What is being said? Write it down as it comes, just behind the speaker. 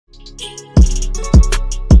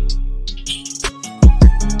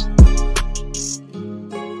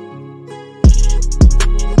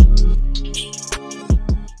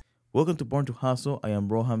Welcome to Born to Hustle. I am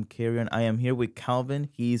Roham Carrion. I am here with Kalvin.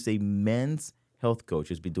 He is a men's health coach.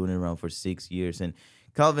 He's been doing it around for 6 years. And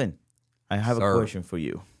Kalvin, I have a question for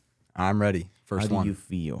you. I'm ready. First one. How do you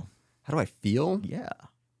feel? How do I feel? Yeah.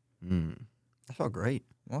 I felt great.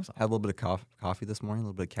 Awesome. Had a little bit of coffee this morning, a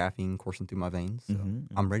little bit of caffeine coursing through my veins. So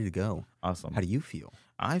I'm ready to go. Awesome. How do you feel?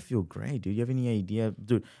 I feel great. Do you have any idea?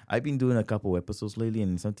 Dude, I've been doing a couple episodes lately,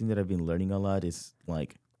 and something that I've been learning a lot is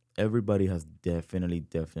like everybody has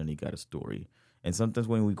definitely got a story. And sometimes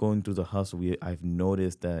when we go into the hustle, I've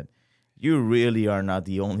noticed that you really are not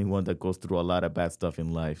the only one that goes through a lot of bad stuff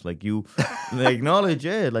in life. Like you acknowledge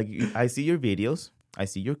it. Like I see your videos. I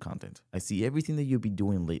see your content. I see everything that you've been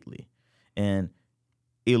doing lately. And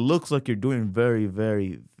it looks like you're doing very,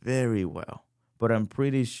 very, very well. But I'm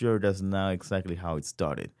pretty sure that's not exactly how it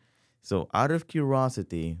started. So out of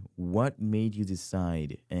curiosity, what made you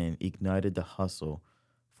decide and ignited the hustle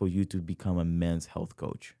for you to become a men's health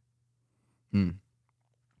coach? Well,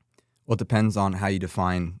 it depends on how you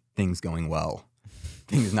define things going well,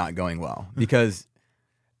 things not going well. Because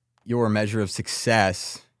your measure of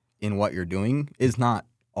success in what you're doing is not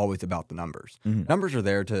always about the numbers. Numbers are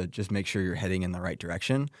there to just make sure you're heading in the right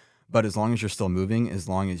direction. But as long as you're still moving, as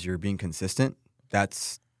long as you're being consistent,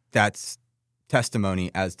 that's testimony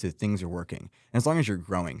as to things are working. And as long as you're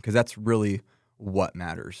growing, because that's really what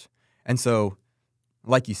matters. And so,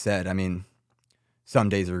 like you said, I mean, some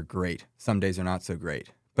days are great. Some days are not so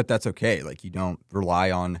great. But that's okay. Like, you don't rely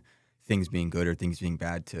on things being good or things being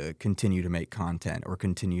bad to continue to make content or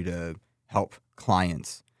continue to help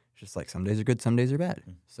clients. Just like some days are good, some days are bad.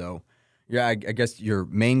 So, yeah, I guess your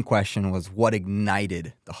main question was what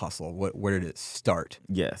ignited the hustle? Where did it start?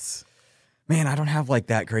 Yes. Man, I don't have like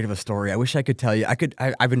that great of a story. I wish I could tell you.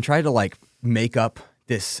 I've been trying to like make up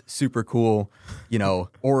this super cool,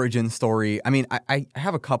 origin story. I mean, I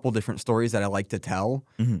have a couple different stories that I like to tell.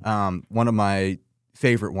 One of my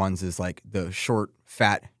favorite ones is like the short,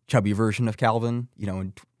 fat, chubby version of Kalvin,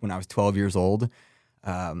 when I was 12 years old.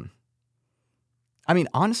 I mean,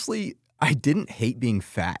 honestly, I didn't hate being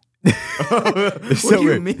fat. What do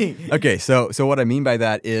you mean? Okay, so what I mean by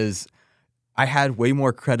that is I had way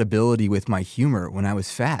more credibility with my humor when I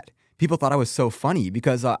was fat. People thought I was so funny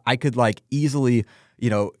because I could like easily,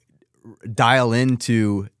 dial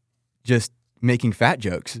into just making fat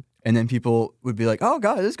jokes. And then people would be like, oh,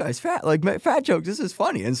 God, this guy's fat. Like, fat jokes, this is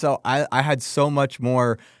funny. And so I had so much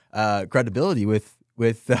more credibility with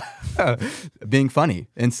being funny.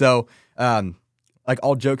 And so, like,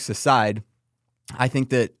 all jokes aside, I think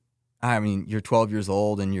that, I mean, you're 12 years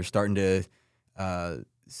old and you're starting to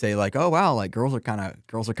say like, oh, wow, like girls are kind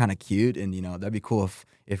of cute. And, that'd be cool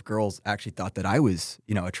if girls actually thought that I was,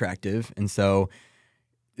 attractive. And so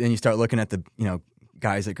then you start looking at the,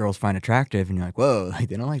 guys that girls find attractive and you're like, whoa, like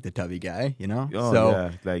they don't like the tubby guy, Oh, so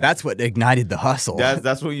yeah, like, that's what ignited the hustle.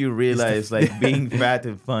 That's what you realize, like being fat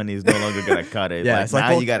and funny is no longer going to cut it. Yeah, like, it's like,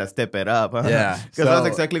 now you got to step it up. Huh? Yeah. Because that's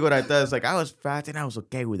exactly what I thought. It's like I was fat and I was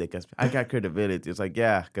okay with it because I got credibility. It's like,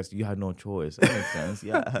 yeah, because you had no choice. That makes sense.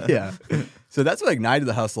 Yeah. Yeah. So that's what ignited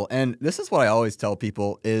the hustle. And this is what I always tell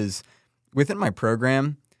people is within my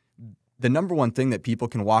program, the number one thing that people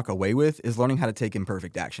can walk away with is learning how to take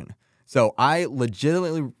imperfect action. So I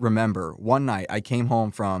legitimately remember one night we came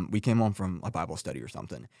home from a Bible study or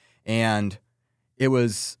something. And it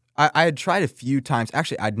was, I had tried a few times.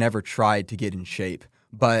 Actually, I'd never tried to get in shape,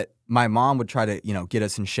 but my mom would try to, get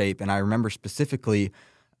us in shape. And I remember specifically,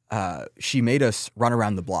 she made us run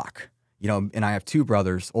around the block, and I have two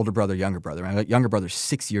brothers, older brother, younger brother. My younger brother's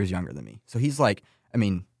 6 years younger than me. So he's like, I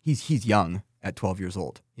mean, he's young at 12 years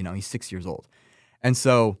old, he's 6 years old. And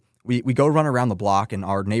so we go run around the block, and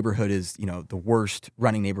our neighborhood is, the worst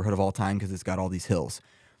running neighborhood of all time because it's got all these hills.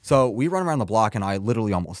 So we run around the block, and I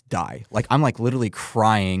literally almost die. Like, I'm like literally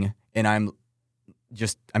crying, and I'm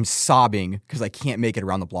sobbing because I can't make it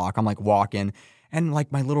around the block. I'm like walking, and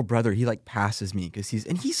like my little brother, he like passes me because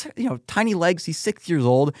he's tiny legs. He's 6 years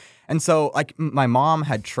old. And so like my mom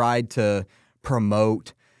had tried to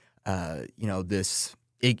promote, this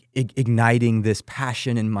igniting this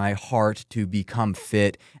passion in my heart to become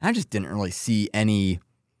fit. And I just didn't really see any,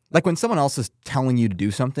 like when someone else is telling you to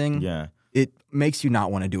do something, it makes you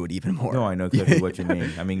not want to do it even more. No, I know exactly what you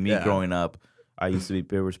mean. I mean, growing up, I used to be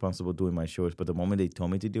very responsible doing my chores, but the moment they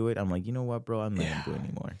told me to do it, I'm like, you know what, bro, I'm not going to do it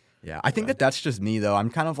anymore. Yeah, I think that's just me, though.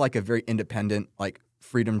 I'm kind of like a very independent, like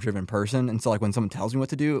freedom-driven person. And so like when someone tells me what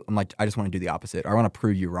to do, I'm like, I just want to do the opposite. Or I want to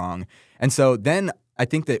prove you wrong. And so then I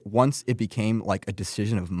think that once it became like a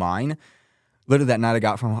decision of mine, literally that night I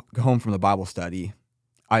got home from the Bible study,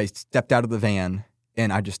 I stepped out of the van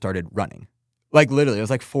and I just started running. Like literally, it was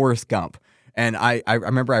like Forrest Gump. And I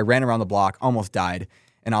remember I ran around the block, almost died.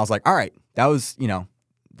 And I was like, all right, that was,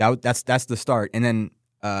 that's the start. And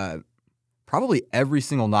then probably every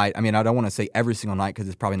single night, I mean, I don't want to say every single night because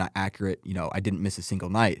it's probably not accurate. I didn't miss a single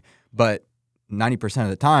night. But 90% of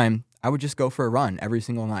the time, I would just go for a run every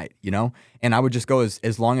single night, and I would just go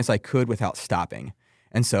as long as I could without stopping.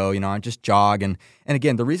 And so, I just jog. And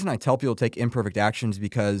again, the reason I tell people to take imperfect actions is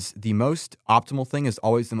because the most optimal thing is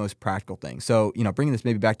always the most practical thing. So, bringing this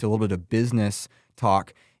maybe back to a little bit of business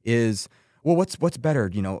talk is, well, what's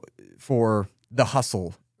better, for the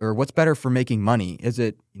hustle, or what's better for making money? Is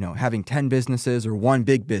it, having 10 businesses or one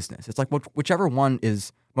big business? It's like whichever one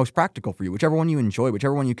is most practical for you, whichever one you enjoy,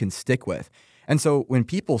 whichever one you can stick with. And so when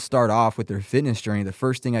people start off with their fitness journey, the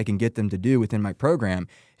first thing I can get them to do within my program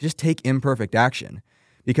is just take imperfect action.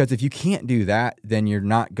 Because if you can't do that, then you're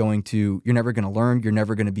never going to learn. You're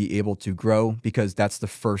never going to be able to grow, because that's the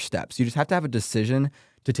first step. So you just have to have a decision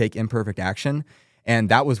to take imperfect action. And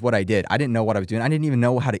that was what I did. I didn't know what I was doing. I didn't even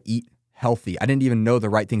know how to eat healthy. I didn't even know the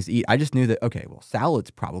right things to eat. I just knew that, okay, well,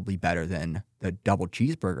 salad's probably better than the double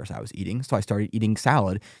cheeseburgers I was eating. So I started eating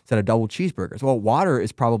salad instead of double cheeseburgers. Well, water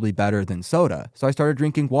is probably better than soda. So I started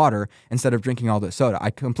drinking water instead of drinking all the soda.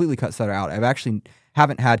 I completely cut soda out. I've actually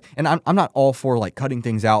haven't had, and I'm not all for like cutting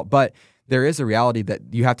things out, but there is a reality that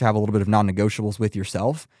you have to have a little bit of non-negotiables with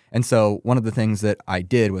yourself. And so one of the things that I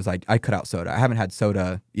did was I cut out soda. I haven't had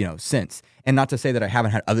soda, since. And not to say that I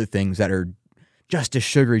haven't had other things that are just as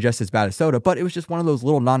sugary, just as bad as soda, but it was just one of those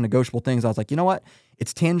little non-negotiable things. I was like, you know what?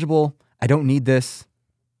 It's tangible. I don't need this.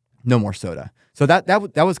 No more soda. So that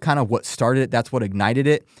was kind of what started it. That's what ignited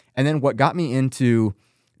it. And then what got me into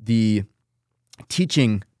the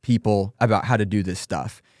teaching people about how to do this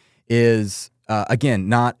stuff is, again,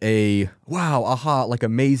 not a wow, aha, like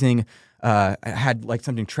amazing, I had like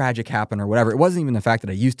something tragic happen or whatever. It wasn't even the fact that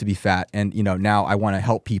I used to be fat and, now I want to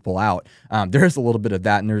help people out. There's a little bit of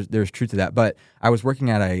that, and there's truth to that. But I was working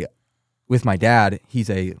with my dad. He's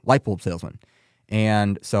a light bulb salesman.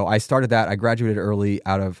 And so I started that. I graduated early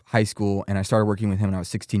out of high school, and I started working with him when I was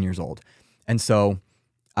 16 years old. And so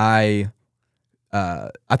I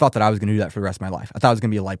thought that I was going to do that for the rest of my life. I thought I was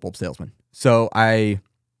going to be a light bulb salesman. So I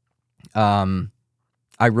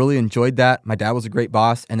really enjoyed that. My dad was a great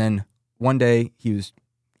boss. And then one day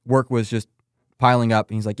work was just piling up,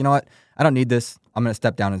 and he's like, you know what? I don't need this. I'm going to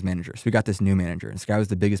step down as manager. So we got this new manager. This guy was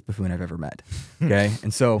the biggest buffoon I've ever met. Okay.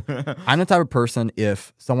 And so I'm the type of person,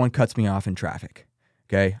 if someone cuts me off in traffic,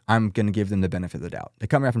 okay, I'm going to give them the benefit of the doubt. They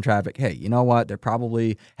cut me off in traffic. Hey, you know what? They're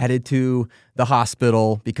probably headed to the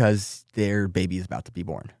hospital because their baby is about to be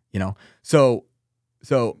born, So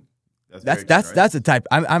that's the type.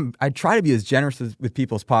 I try to be as generous with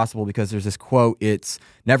people as possible, because there's this quote. It's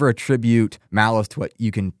never attribute malice to what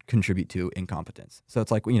you can contribute to incompetence. So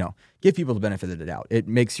it's like, give people the benefit of the doubt. It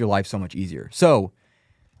makes your life so much easier. So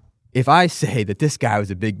if I say that this guy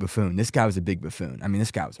was a big buffoon, I mean,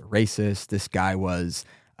 this guy was a racist. This guy was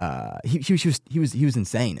he was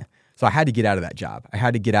insane. So I had to get out of that job. I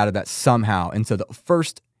had to get out of that somehow. And so the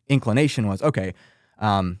first inclination was, okay,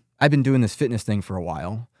 I've been doing this fitness thing for a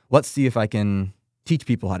while. Let's see if I can teach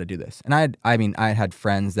people how to do this. And I had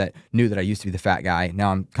friends that knew that I used to be the fat guy.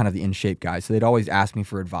 Now I'm kind of the in shape guy. So they'd always ask me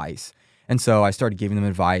for advice. And so I started giving them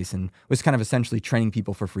advice, and was kind of essentially training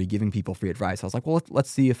people for free, giving people free advice. I was like, well, let's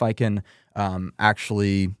see if I can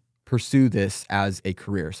actually pursue this as a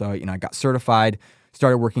career. So, I got certified,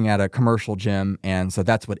 started working at a commercial gym. And so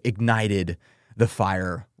that's what ignited the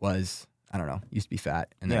fire was, I don't know, used to be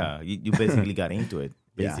fat. And then, you basically got into it.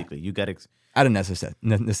 Basically, you got out of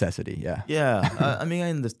necessity, yeah. Yeah, I mean,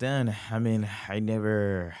 I understand. I mean, I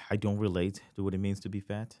don't relate to what it means to be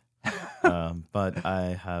fat. But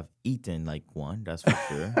I have eaten like one, that's for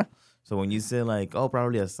sure. So when you say like, oh,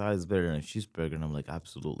 probably a salad is better than a cheeseburger, and I'm like,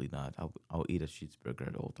 absolutely not. I'll eat a cheeseburger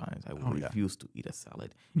at all times. I will refuse to eat a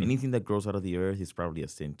salad. Anything that grows out of the earth is probably a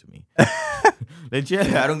sin to me.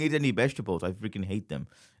 Legit, I don't eat any vegetables. I freaking hate them.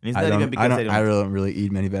 And it's not even because I don't really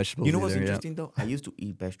eat many vegetables. You know what's interesting though? I used to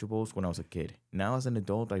eat vegetables when I was a kid. Now as an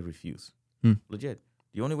adult, I refuse. Legit.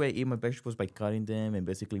 The only way I eat my vegetables is by cutting them and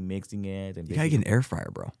basically mixing it. And you gotta get an air fryer,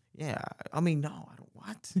 bro. Yeah, I mean, no, I don't.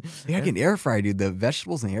 What? You gotta get an air fryer, dude. The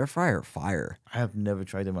vegetables in the air fryer are fire. I have never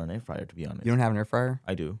tried them on an air fryer, to be honest. You don't have an air fryer?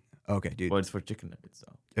 I do. Okay, dude. Well, it's for chicken nuggets,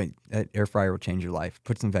 though. That air fryer will change your life.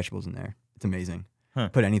 Put some vegetables in there. It's amazing. Huh.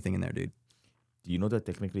 Put anything in there, dude. Do you know that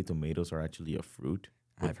technically tomatoes are actually a fruit?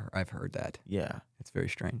 I've heard that. Yeah. It's very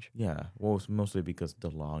strange. Yeah, well, it's mostly because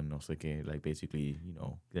the law and also like basically,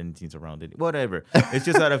 anything's around it. Whatever. It's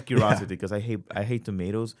just out of curiosity because I hate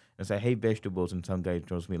tomatoes and so I hate vegetables. And some guy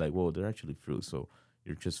tells me like, "Whoa, they're actually fruit, so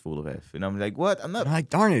you're just full of F." And I'm like, "What? I'm not. I'm like,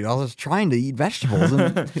 darn it! I was trying to eat vegetables.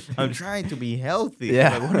 I'm trying to be healthy.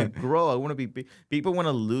 Yeah. I want to grow. I want to be big. People want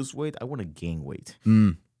to lose weight. I want to gain weight.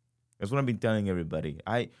 Mm. That's what I've been telling everybody.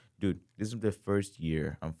 Dude, this is the first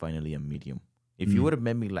year I'm finally a medium. If you would have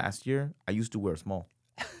met me last year, I used to wear small.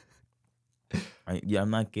 I'm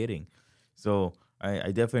not kidding. So I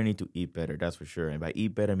definitely need to eat better. That's for sure. And by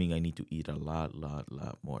eat better, I mean I need to eat a lot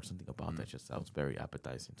more. Something about that just sounds very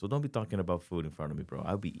appetizing. So don't be talking about food in front of me, bro.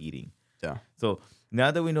 I'll be eating. Yeah. So now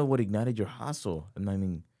that we know what ignited your hustle, and I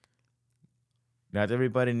mean, not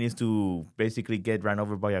everybody needs to basically get ran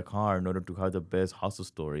over by a car in order to have the best hustle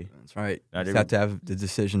story. That's right. You just have to have the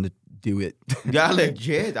decision to do it. Yeah,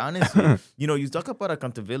 legit, honestly. You talk about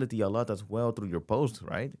accountability a lot as well through your posts,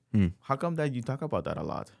 right? How come that you talk about that a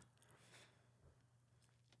lot?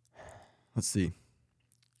 Let's see.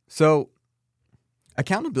 So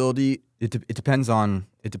accountability, it depends on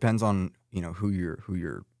who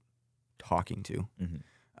you're talking to.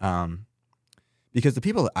 Because the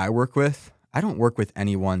people that I work with, I don't work with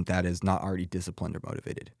anyone that is not already disciplined or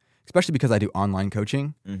motivated, especially because I do online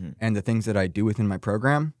coaching and the things that I do within my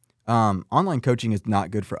program. Online coaching is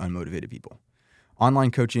not good for unmotivated people.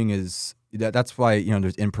 Online coaching is, that's why,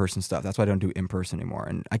 there's in-person stuff. That's why I don't do in-person anymore.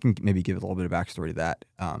 And I can maybe give a little bit of backstory to that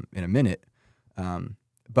in a minute.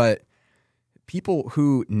 But people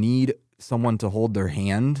who need someone to hold their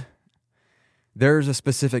hand, there's a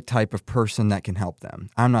specific type of person that can help them.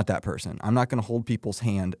 I'm not that person. I'm not going to hold people's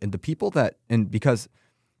hand. And because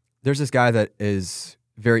there's this guy that is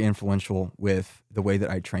very influential with the way that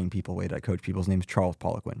I train people, the way that I coach people. His name is Charles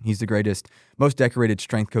Poliquin. He's the greatest, most decorated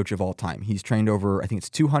strength coach of all time. He's trained over, I think it's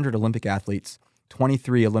 200 Olympic athletes,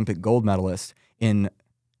 23 Olympic gold medalists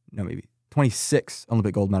 26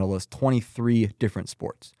 Olympic gold medalists, 23 different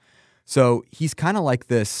sports. So he's kind of like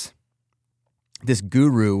this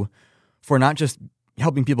guru for not just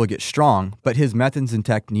helping people get strong, but his methods and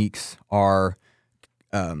techniques are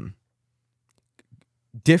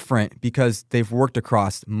different because they've worked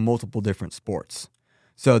across multiple different sports.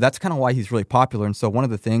 So that's kind of why he's really popular. And so one of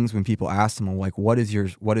the things when people ask him, like, what is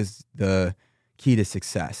the key to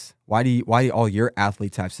success? Why do all your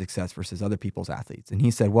athletes have success versus other people's athletes? And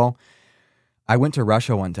he said, well, I went to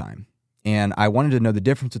Russia one time and I wanted to know the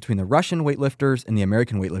difference between the Russian weightlifters and the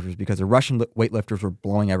American weightlifters because the Russian weightlifters were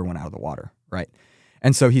blowing everyone out of the water, right?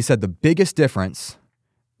 And so he said the biggest difference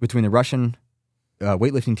between the Russian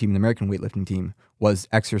weightlifting team and the American weightlifting team was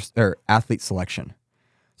athlete selection.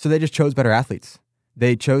 So they just chose better athletes.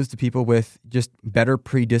 They chose the people with just better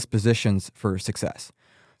predispositions for success.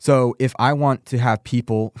 So if I want to have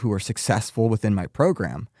people who are successful within my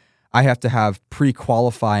program, I have to have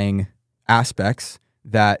pre-qualifying aspects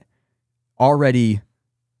that already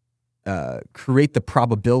create the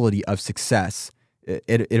probability of success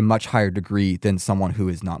at a much higher degree than someone who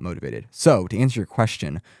is not motivated. So to answer your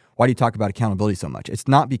question, why do you talk about accountability so much? It's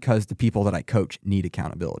not because the people that I coach need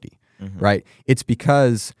accountability, right? It's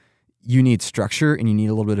because you need structure and you need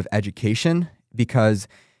a little bit of education, because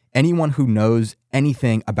anyone who knows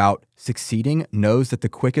anything about succeeding knows that the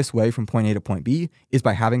quickest way from point A to point B is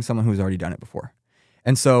by having someone who's already done it before.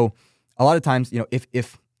 And so a lot of times,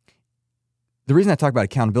 if the reason I talk about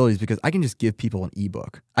accountability is because I can just give people an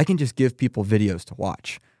ebook. I can just give people videos to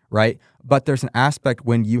watch, right? But there's an aspect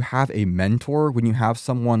when you have a mentor, when you have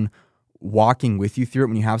someone walking with you through it,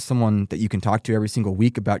 when you have someone that you can talk to every single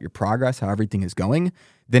week about your progress, how everything is going,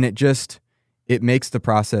 then it makes the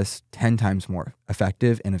process 10 times more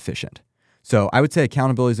effective and efficient. So I would say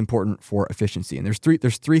accountability is important for efficiency. And there's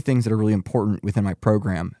three things that are really important within my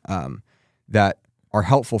program that are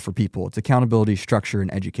helpful for people. It's accountability, structure,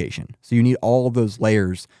 and education. So you need all of those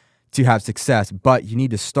layers to have success, but you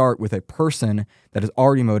need to start with a person that is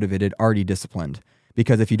already motivated, already disciplined.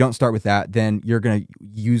 Because if you don't start with that, then you're going to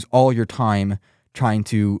use all your time trying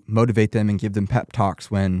to motivate them and give them pep talks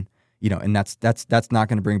when, and that's not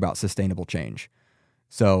going to bring about sustainable change.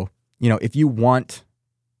 So, if you want,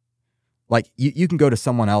 you can go to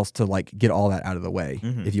someone else to get all that out of the way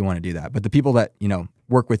if you want to do that. But the people that,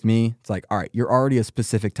 work with me, it's like, all right, you're already a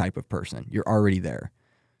specific type of person. You're already there.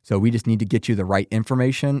 So we just need to get you the right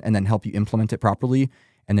information and then help you implement it properly,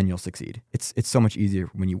 and then you'll succeed. It's so much easier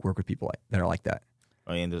when you work with people that are like that.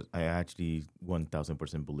 I actually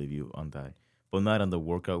 1,000% believe you on that, but not on the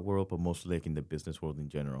workout world, but mostly in the business world in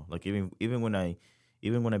general. Even when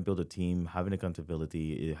I build a team, having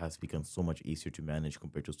accountability, it has become so much easier to manage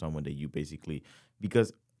compared to someone that you basically,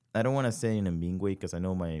 because I don't want to say in a mean way because I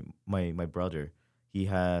know my brother, he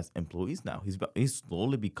has employees now. He's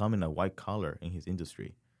slowly becoming a white collar in his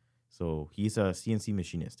industry. So he's a CNC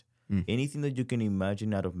machinist. Anything that you can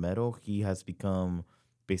imagine out of metal, he has become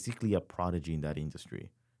basically a prodigy in that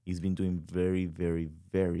industry. He's been doing very, very,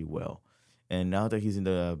 very well. And now that he's in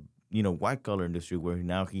the white collar industry, where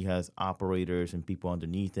now he has operators and people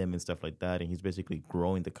underneath him and stuff like that, and he's basically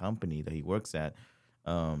growing the company that he works at.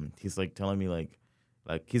 He's like telling me like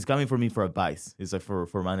he's coming for me for advice. It's like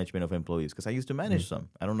for management of employees because I used to manage some.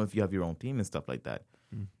 I don't know if you have your own team and stuff like that.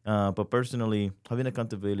 But personally, having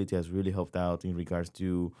accountability has really helped out in regards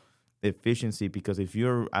to efficiency, because if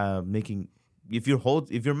you're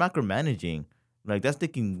macromanaging, like that's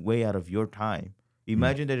taking way out of your time.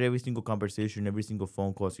 Imagine that every single conversation, every single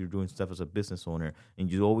phone call, you're doing stuff as a business owner,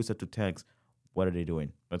 and you always have to text, what are they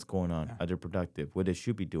doing? What's going on? Are they productive? What they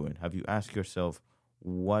should be doing? Have you asked yourself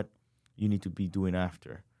what you need to be doing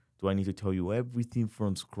after? Do I need to tell you everything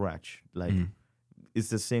from scratch? Like, it's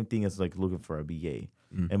the same thing as like looking for a BA.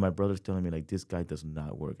 And my brother's telling me like, this guy does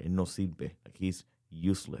not work. And no sirve. Like, he's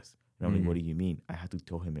useless. And I'm like, what do you mean? I have to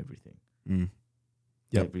tell him everything.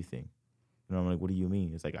 Everything. And I'm like, what do you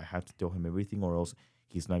mean? It's like, I have to tell him everything or else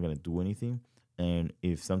he's not going to do anything. And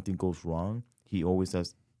if something goes wrong, he always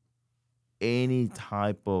has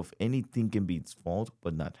anything can be its fault,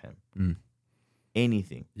 but not him.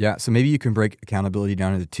 Anything. Yeah. So maybe you can break accountability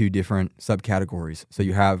down into two different subcategories. So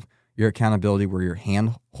you have your accountability where you're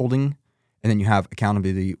hand holding, and then you have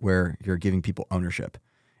accountability where you're giving people ownership.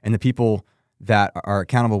 And the people that are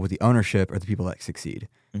accountable with the ownership are the people that succeed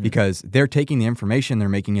because they're taking the information, they're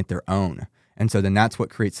making it their own. And so then that's what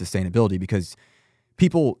creates sustainability, because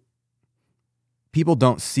people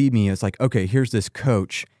don't see me as like, okay, here's this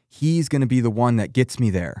coach. He's going to be the one that gets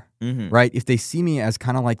me there, right? If they see me as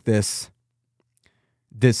kind of like this,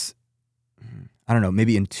 I don't know,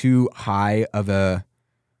 maybe in too high of a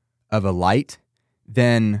light,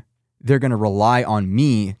 then they're going to rely on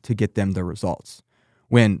me to get them the results.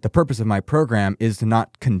 When the purpose of my program is to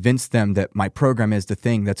not convince them that my program is the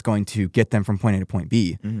thing that's going to get them from point A to point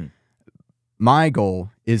B. My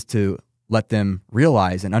goal is to let them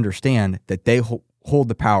realize and understand that they hold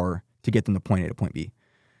the power to get them to point A to point B.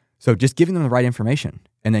 So just giving them the right information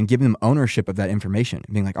and then giving them ownership of that information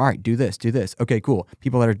and being like, all right, do this. Okay, cool.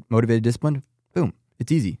 People that are motivated, disciplined, boom,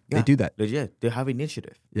 it's easy. Yeah, they do that. They have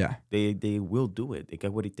initiative. Yeah. They will do it. They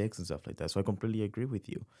get what it takes and stuff like that. So I completely agree with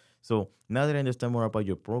you. So now that I understand more about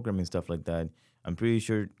your program and stuff like that, I'm pretty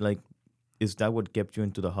sure, like, is that what kept you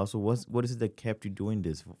into the hustle? What is it that kept you doing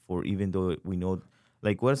this for, even though we know,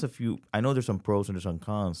 like, what is I know there's some pros and there's some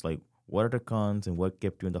cons. Like, what are the cons and what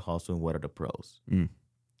kept you in the hustle and what are the pros?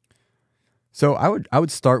 So I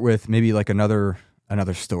would start with maybe like another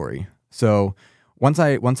story. So once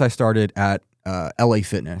I started at LA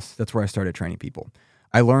Fitness, that's where I started training people.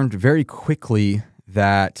 I learned very quickly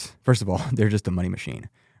that, first of all, they're just a money machine,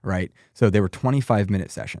 right? So they were 25-minute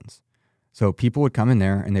sessions. So people would come in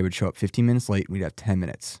there and they would show up 15 minutes late. We'd have 10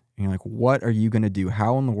 minutes. And you're like, what are you going to do?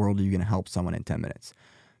 How in the world are you going to help someone in 10 minutes?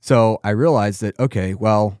 So I realized that, okay,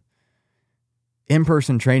 well,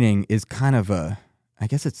 in-person training is kind of I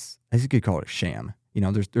guess you could call it a sham. You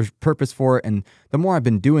know, there's purpose for it. And the more I've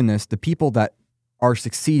been doing this, the people that are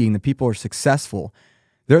succeeding, the people who are successful,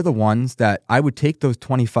 they're the ones that I would take those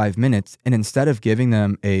 25 minutes and instead of giving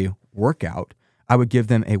them a workout, I would give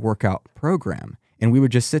them a workout program. And we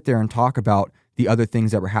would just sit there and talk about the other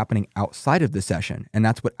things that were happening outside of the session. And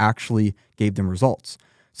that's what actually gave them results.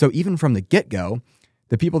 So even from the get-go,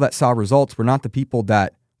 the people that saw results were not the people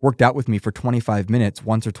that worked out with me for 25 minutes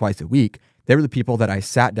once or twice a week. They were the people that I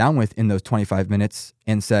sat down with in those 25 minutes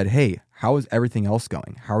and said, hey, how is everything else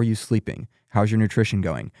going? How are you sleeping? How's your nutrition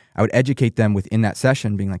going? I would educate them within that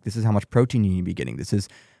session, being like, this is how much protein you need to be getting. This is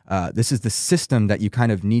the system that you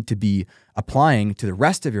kind of need to be applying to the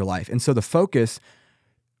rest of your life. And so the focus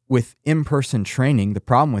with in-person training, the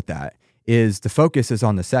problem with that is the focus is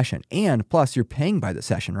on the session. And plus you're paying by the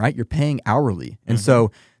session, right? You're paying hourly. And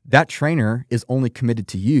so that trainer is only committed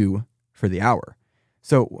to you for the hour.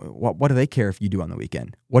 So what do they care if you do on the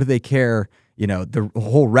weekend? What do they care, the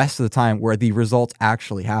whole rest of the time where the results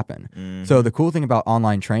actually happen? So the cool thing about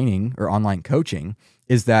online training or online coaching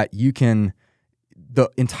is that the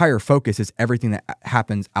entire focus is everything that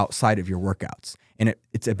happens outside of your workouts. And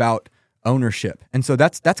it's about ownership. And so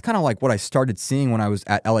that's kind of like what I started seeing when I was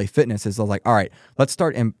at LA Fitness is I was like, all right, let's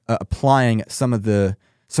start applying some of the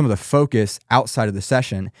focus outside of the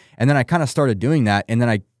session. And then I kind of started doing that. And then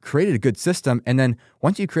I created a good system. And then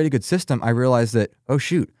once you create a good system, I realized that, oh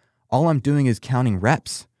shoot, all I'm doing is counting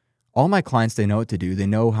reps. All my clients, they know what to do. They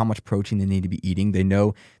know how much protein they need to be eating. They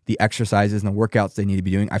know the exercises and the workouts they need to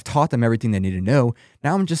be doing. I've taught them everything they need to know.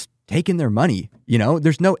 Now I'm just taking their money.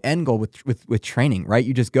 There's no end goal with training, right?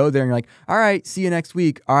 You just go there and you're like, all right, see you next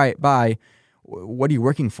week. All right, bye. What are you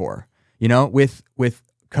working for? With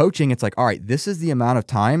coaching, it's like, all right, this is the amount of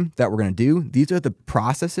time that we're going to do. These are the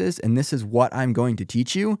processes, and this is what I'm going to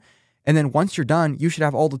teach you. And then once you're done, you should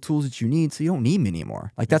have all the tools that you need, so you don't need me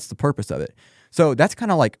anymore. Like, that's the purpose of it. So that's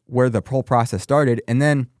kind of like where the whole process started. And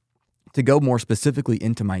then to go more specifically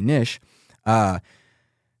into my niche, I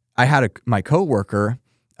had my coworker,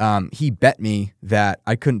 he bet me that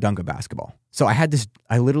I couldn't dunk a basketball. So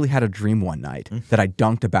I literally had a dream one night that I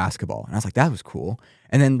dunked a basketball. And I was like, that was cool.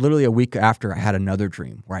 And then literally a week after, I had another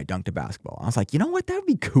dream where I dunked a basketball. I was like, you know what? That would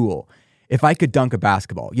be cool if I could dunk a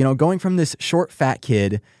basketball. Going from this short, fat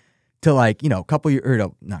kid to like, not a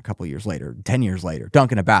couple years later, 10 years later,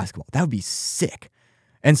 dunking a basketball. That would be sick.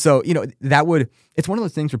 And so, it's one of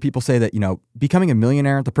those things where people say that, becoming a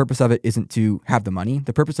millionaire, the purpose of it isn't to have the money.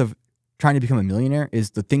 The purpose of trying to become a millionaire is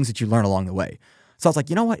the things that you learn along the way. So I was like,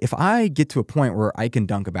 you know what? If I get to a point where I can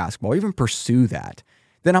dunk a basketball, or even pursue that,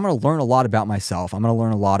 then I'm going to learn a lot about myself. I'm going to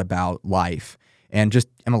learn a lot about life, and I'm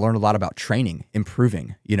going to learn a lot about training,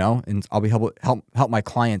 improving, and I'll be able to help my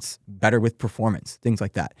clients better with performance, things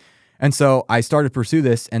like that. And so I started to pursue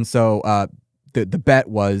this. And so the bet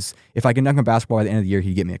was, if I can dunk a basketball by the end of the year,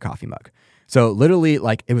 he'd get me a coffee mug. So literally,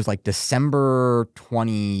 like, it was like December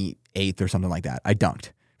 28th or something like that, I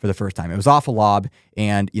dunked for the first time. It was off a lob.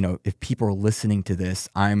 And, if people are listening to this,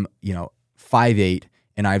 I'm, 5'8",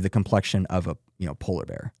 and I have the complexion of a, polar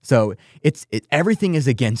bear. So everything is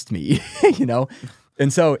against me,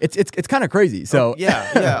 And so it's kind of crazy. So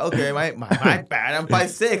okay, my bad. I'm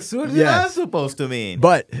 5'6". What is that supposed to mean?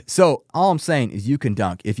 But so all I'm saying is you can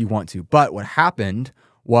dunk if you want to. But what happened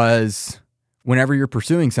was, whenever you're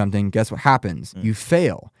pursuing something, guess what happens? You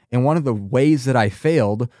fail. And one of the ways that I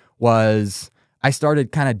failed was I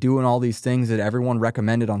started kind of doing all these things that everyone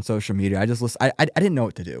recommended on social media. I didn't know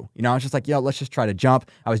what to do. I was just like, let's just try to jump.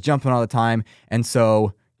 I was jumping all the time, and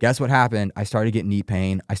so. Guess what happened? I started to get knee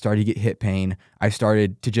pain. I started to get hip pain. I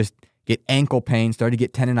started to just get ankle pain, started to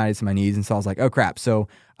get tendonitis in my knees. And so I was like, oh crap. So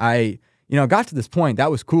I, got to this point. That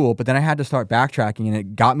was cool. But then I had to start backtracking, and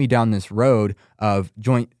it got me down this road of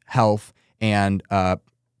joint health and kind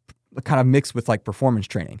of mixed with like performance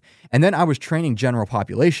training. And then I was training general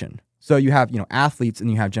population. So you have, athletes and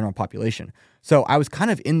you have general population. So I was kind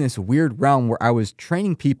of in this weird realm where I was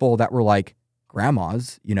training people that were like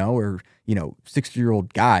grandmas, or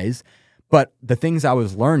 60-year-old guys. But the things I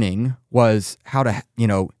was learning was how to,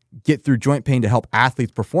 get through joint pain to help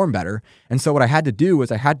athletes perform better. And so what I had to do was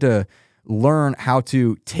I had to learn how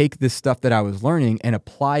to take this stuff that I was learning and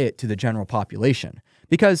apply it to the general population.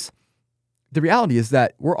 Because the reality is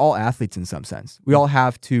that we're all athletes in some sense. We all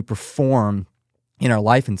have to perform in our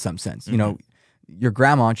life in some sense. Mm-hmm. Your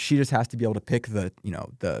grandma, she just has to be able to pick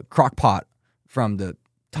the crock pot from the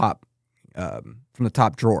top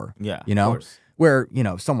drawer. Yeah, of course. Where,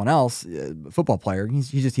 someone else, a football player,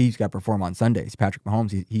 he's got to perform on Sundays. Patrick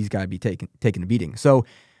Mahomes, he's got to be taking a beating. So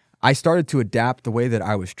I started to adapt the way that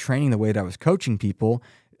I was training, the way that I was coaching people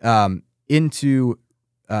into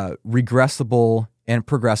regressible and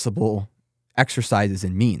progressible exercises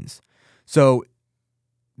and means. So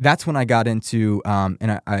that's when I got into,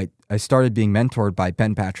 and I started being mentored by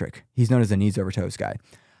Ben Patrick. He's known as the knees over toes guy.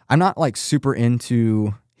 I'm not like super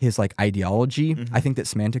into his like ideology. Mm-hmm. I think that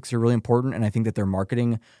semantics are really important, and I think that their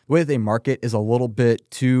marketing, the way that they market, is a little bit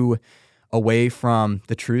too away from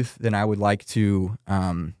the truth than I would like to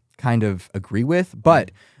kind of agree with. But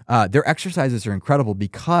their exercises are incredible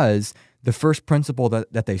because the first principle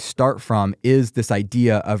that they start from is this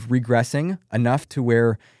idea of regressing enough to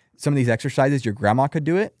where some of these exercises your grandma could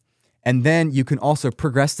do it, and then you can also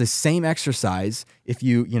progress the same exercise if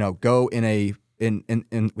you go in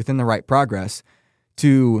within the right progress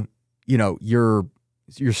to, your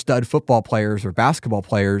stud football players or basketball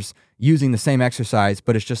players using the same exercise,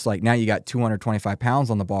 but it's just like now you got 225 pounds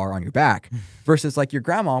on the bar on your back versus like your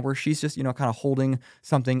grandma where she's just, kind of holding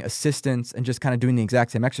something, assistance, and just kind of doing the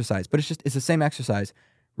exact same exercise. But it's the same exercise,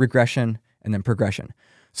 regression and then progression.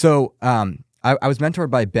 So I was mentored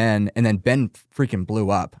by Ben, and then Ben freaking blew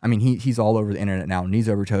up. I mean, he's all over the internet now, Knees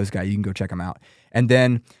Over Toes guy. You can go check him out. And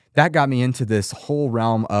then that got me into this whole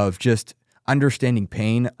realm of just understanding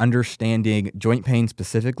pain, understanding joint pain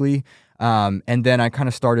specifically. And then I kind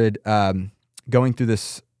of started going through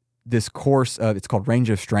this course of, it's called Range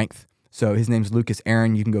of Strength. So his name's Lucas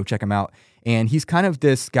Aaron. You can go check him out. And he's kind of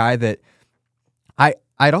this guy that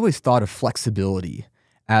I'd always thought of flexibility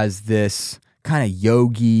as this kind of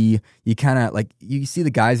yogi. You kind of like, you see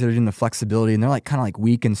the guys that are doing the flexibility and they're like kind of like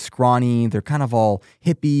weak and scrawny. They're kind of all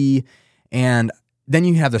hippie. And then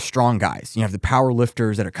you have the strong guys. You have the power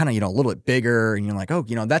lifters that are kind of, a little bit bigger. And you're like, oh,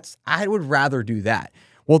 I would rather do that.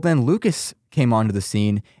 Well, then Lucas came onto the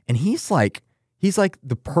scene and he's like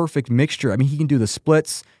the perfect mixture. I mean, he can do the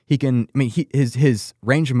splits. His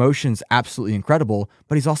range of motion's absolutely incredible,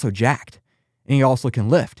 but he's also jacked and he also can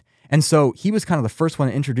lift. And so he was kind of the first one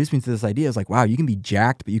to introduce me to this idea. It's like, wow, you can be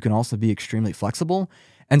jacked, but you can also be extremely flexible.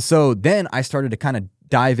 And so then I started to kind of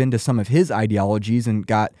dive into some of his ideologies and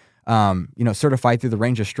got, certified through the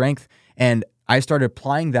range of strength. And I started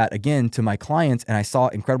applying that again to my clients and I saw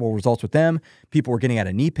incredible results with them. People were getting out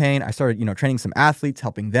of knee pain. I started, training some athletes,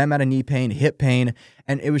 helping them out of knee pain, hip pain.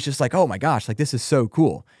 And it was just like, oh my gosh, like this is so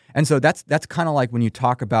cool. And so that's kind of like when you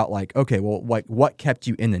talk about like, okay, well, like what kept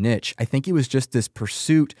you in the niche? I think it was just this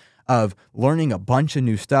pursuit of learning a bunch of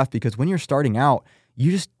new stuff, because when you're starting out,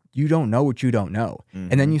 you don't know what you don't know. Mm-hmm.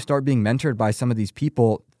 And then you start being mentored by some of these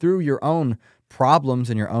people through your own problems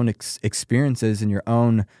and your own experiences and your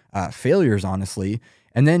own failures, honestly.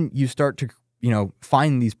 And then you start to,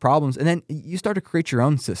 find these problems, and then you start to create your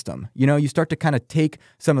own system. You start to kind of take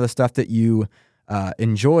some of the stuff that you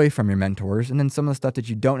enjoy from your mentors, and then some of the stuff that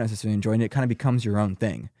you don't necessarily enjoy, and it kind of becomes your own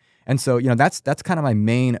thing. And so, that's kind of my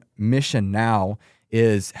main mission now,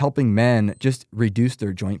 is helping men just reduce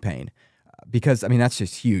their joint pain, because that's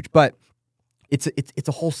just huge. But it's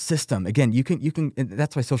a whole system. Again, you can. And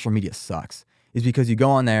that's why social media sucks, is because you go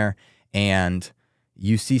on there and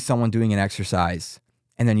you see someone doing an exercise,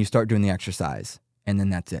 and then you start doing the exercise, and then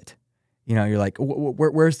that's it. You're like,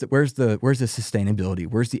 where's the sustainability?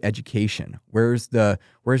 Where's the education? Where's the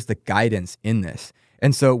guidance in this?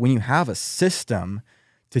 And so when you have a system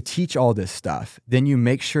to teach all this stuff, then you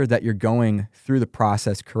make sure that you're going through the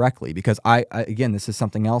process correctly. Because I again, this is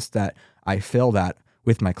something else that I failed at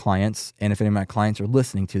with my clients. And if any of my clients are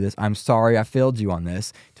listening to this, I'm sorry I failed you on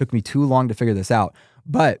this. It took me too long to figure this out.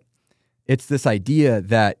 But it's this idea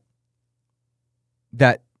that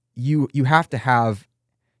you have to have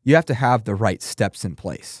the right steps in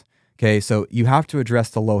place. Okay, so you have to address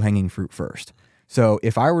the low-hanging fruit first. So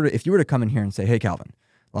if you were to come in here and say, hey, Kalvin,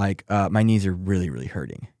 like my knees are really, really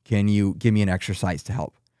hurting. Can you give me an exercise to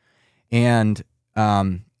help? And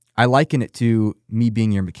I liken it to me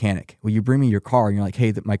being your mechanic. Well, you bring me your car and you're like,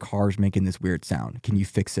 hey, my car's making this weird sound. Can you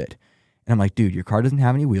fix it? And I'm like, dude, your car doesn't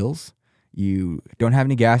have any wheels. You don't have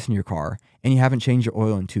any gas in your car, and you haven't changed your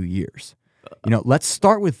oil in 2 years. Let's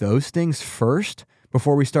start with those things first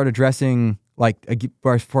before we start addressing,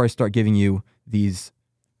 before I start giving you these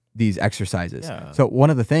exercises. Yeah. So one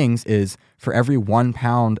of the things is, for every 1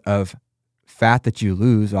 pound of fat that you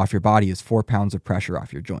lose off your body is 4 pounds of pressure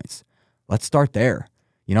off your joints. Let's start there.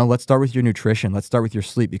 Let's start with your nutrition. Let's start with your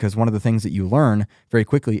sleep, because one of the things that you learn very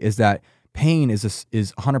quickly is that pain is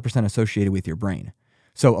 100% associated with your brain.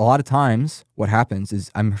 So a lot of times what happens is,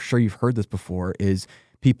 I'm sure you've heard this before, is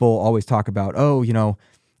people always talk about, oh,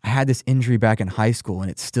 I had this injury back in high school and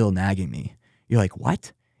it's still nagging me. You're like,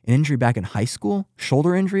 what? An injury back in high school?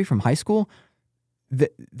 Shoulder injury from high school?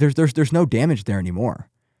 There's no damage there anymore.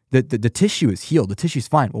 The tissue is healed. The tissue's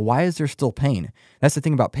fine. Well, why is there still pain? That's the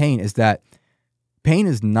thing about pain, is that pain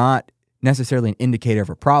is not necessarily an indicator of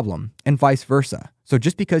a problem, and vice versa. So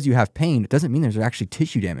just because you have pain, it doesn't mean there's actually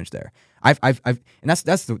tissue damage there. And that's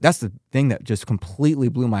the thing that just completely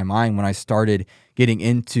blew my mind when I started getting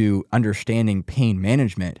into understanding pain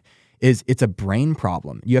management. Is it's a brain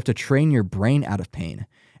problem. You have to train your brain out of pain.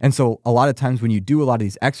 And so a lot of times when you do a lot of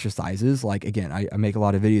these exercises, like, again, I make a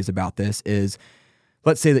lot of videos about this, is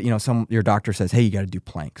let's say that, your doctor says, hey, you got to do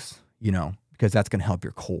planks, because that's going to help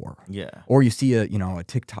your core. Yeah. Or you see a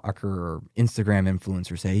TikToker or Instagram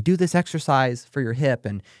influencer say, hey, do this exercise for your hip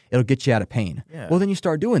and it'll get you out of pain. Yeah. Well, then you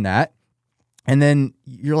start doing that, and then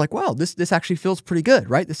you're like, wow, this actually feels pretty good,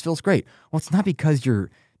 right? This feels great. Well, it's not because you're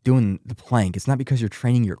doing the plank. It's not because you're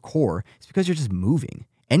training your core. It's because you're just moving.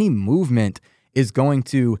 Any movement is going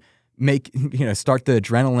to make, start the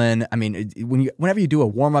adrenaline. I mean, whenever you do a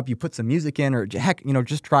warm up, you put some music in, or heck,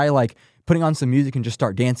 just try like putting on some music and just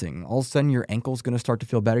start dancing. All of a sudden your ankle's going to start to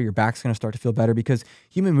feel better. Your back's going to start to feel better, because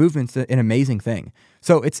human movement's an amazing thing.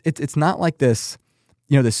 So it's not like this,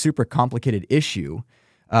 this super complicated issue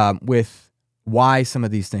with why some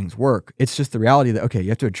of these things work. It's just the reality that, okay, you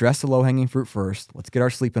have to address the low-hanging fruit first. Let's get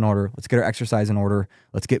our sleep in order. Let's get our exercise in order.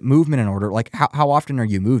 Let's get movement in order. Like, how often are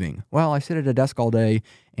you moving? Well, I sit at a desk all day,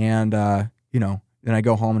 and, then I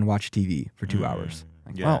go home and watch TV for 2 hours.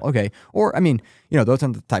 Like, yeah. Well, okay. Or, those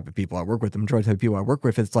aren't the type of people I work with. The majority of the type of people I work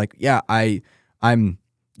with, it's like, yeah, I'm,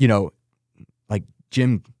 like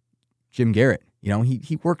Jim Garrett.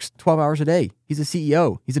 He works 12 hours a day. He's a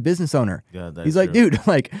CEO. He's a business owner. Yeah, that's He's like, true. dude,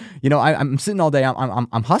 like, I'm sitting all day.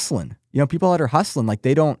 I'm hustling. People that are hustling, like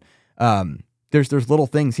they don't. There's little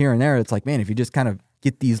things here and there. It's like, man, if you just kind of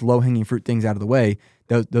get these low hanging fruit things out of the way,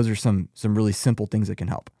 those are some really simple things that can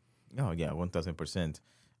help. Oh yeah, 1,000%.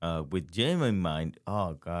 With Jim in mind,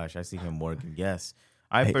 oh gosh, I see him working. Yes,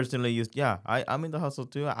 I personally used. Yeah, I'm in the hustle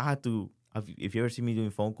too. I had to. If you ever see me doing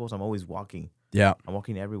phone calls, I'm always walking. Yeah, I'm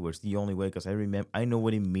walking everywhere. It's the only way because I know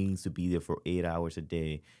what it means to be there for 8 hours a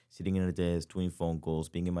day, sitting in a desk, doing phone calls,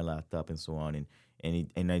 being in my laptop, and so on.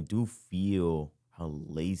 And I do feel how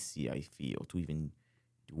lazy I feel to even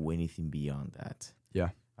do anything beyond that. Yeah,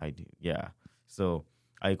 I do. Yeah. So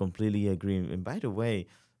I completely agree. And by the way,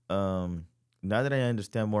 now that I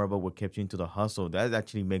understand more about what kept you into the hustle, that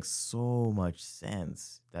actually makes so much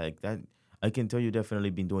sense. Like that, I can tell you definitely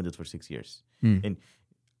been doing this for 6 years, and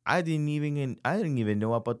I didn't even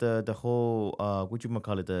know about the whole what you might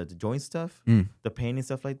call it, the joint stuff, the pain and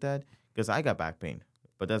stuff like that, because I got back pain,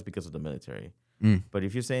 but that's because of the military. But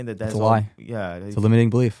if you're saying that's a lie, yeah, it's a limiting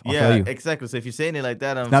belief. I'll tell you. Exactly. So if you're saying it like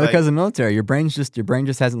that, It's not because of the military. Your brain just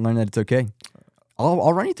hasn't learned that it's okay.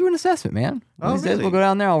 I'll run you through an assessment, man. One of these days we'll go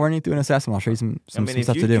down there. I'll run you through an assessment. I'll show you some stuff to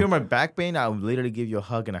do. If you cure my back pain, I'll literally give you a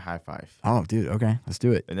hug and a high five. Oh, dude. Okay, let's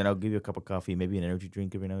do it. And then I'll give you a cup of coffee, maybe an energy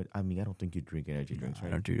drink every now. I mean, I don't think you drink energy drinks, right?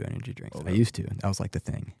 I don't do energy drinks. Okay. I used to. That was like the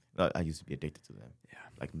thing. I used to be addicted to them. Yeah.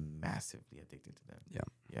 Like massively addicted to them.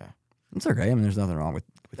 Yeah. It's okay. I mean, there's nothing wrong with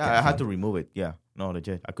I had to remove it. Yeah. No,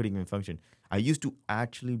 legit. I couldn't even function. I used to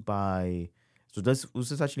actually buy. So this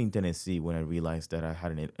was actually in Tennessee when I realized that I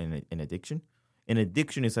had an addiction. An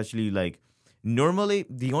addiction is actually like, normally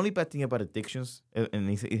the only bad thing about addictions, and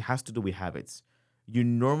it has to do with habits. You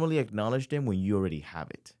normally acknowledge them when you already have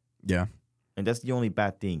it. Yeah. And that's the only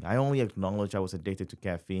bad thing. I only acknowledged I was addicted to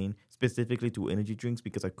caffeine, specifically to energy drinks,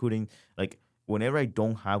 because I couldn't, like, whenever I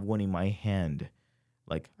don't have one in my hand,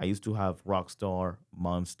 like, I used to have Rockstar,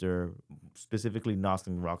 Monster, specifically Nos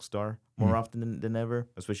and Rockstar more often than ever,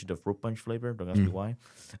 especially the fruit punch flavor. Don't ask me why.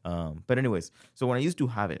 But anyways, so when I used to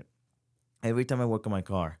have it, every time I work on my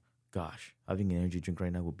car, gosh, having an energy drink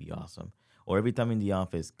right now would be awesome. Or every time in the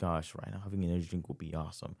office, gosh, right now having an energy drink would be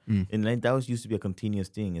awesome. And like, that used to be a continuous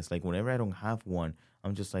thing. It's like whenever I don't have one,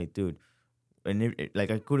 I'm just like, dude, and like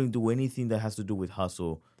I couldn't do anything that has to do with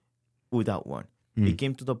hustle without one. It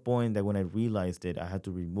came to the point that when I realized it, I had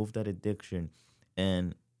to remove that addiction.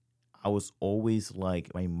 And I was always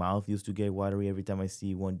like, my mouth used to get watery every time I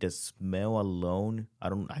see one. The smell alone,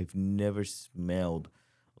 I've never smelled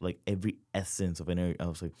like every essence of energy. I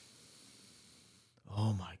was like,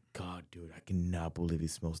 oh my God, dude, I cannot believe it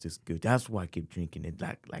smells this good. That's why I keep drinking it.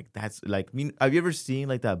 Like that's like, I mean, have you ever seen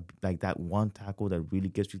like that one taco that really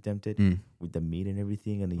gets you tempted with the meat and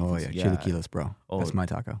everything? And then chilaquiles, bro. Oh, that's my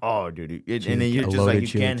taco. Oh, dude, and then you're just like, you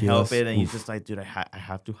can't help it, and you're just like, dude, I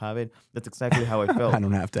have to have it. That's exactly how I felt. I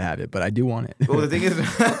don't have to have it, but I do want it. Well, the thing is,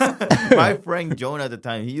 my friend Jonah at the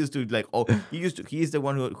time, he used to like, he's the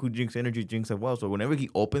one who drinks energy drinks as well. So whenever he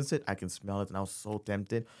opens it, I can smell it, and I was so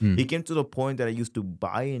tempted. It came to the point that I used to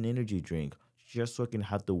buy an energy drink just so I can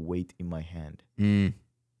have the weight in my hand.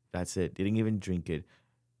 That's it. Didn't even drink it.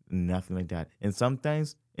 Nothing like that. And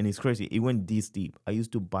sometimes, and it's crazy, it went this deep. I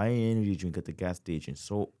used to buy an energy drink at the gas station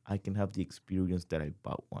so I can have the experience that I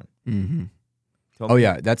bought one.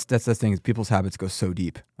 Yeah, that's the thing. People's habits go so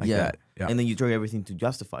deep like that. Yeah. And then you try everything to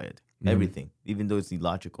justify it. Everything, even though it's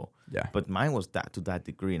illogical. Yeah. But mine was that to that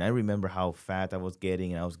degree. And I remember how fat I was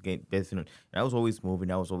getting, and I was getting, and I was always moving.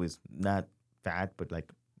 I was always not fat, but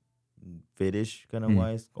like fitish kind of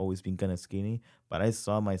wise, always been kind of skinny. But I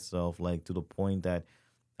saw myself like to the point that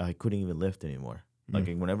I couldn't even lift anymore. Like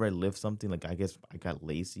whenever I lift something, like I guess I got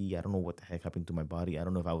lazy. I don't know what the heck happened to my body. I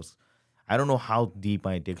don't know how deep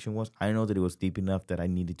my addiction was. I know that it was deep enough that I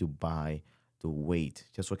needed to buy the weight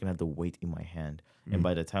just so I can have the weight in my hand. And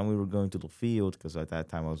by the time we were going to the field, because at that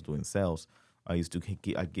time I was doing sales, I used to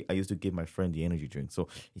give my friend the energy drink. So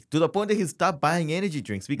to the point that he stopped buying energy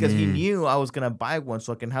drinks because he knew I was gonna buy one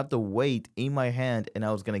so I can have the weight in my hand, and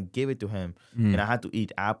I was gonna give it to him. And I had to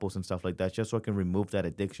eat apples and stuff like that just so I can remove that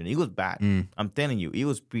addiction. It was bad. I'm telling you, it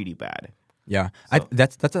was pretty bad. Yeah, so,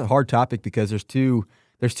 that's a hard topic because there's two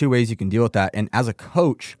ways you can deal with that. And as a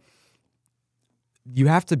coach, you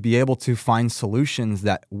have to be able to find solutions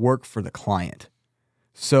that work for the client.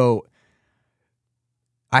 So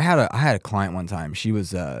I had a client one time. She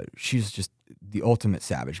was just the ultimate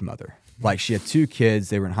savage mother. Like, she had 2 kids.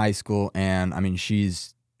 They were in high school, and I mean, she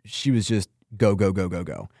was just go,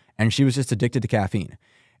 and she was just addicted to caffeine.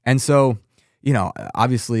 And so,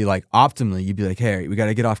 obviously, like, optimally, you'd be like, hey, we got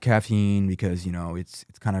to get off caffeine because it's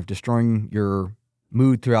kind of destroying your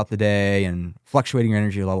mood throughout the day and fluctuating your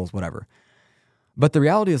energy levels, whatever. But the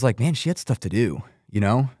reality is like, man, she had stuff to do, you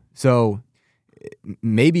know? So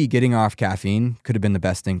maybe getting off caffeine could have been the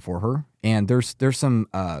best thing for her. And there's some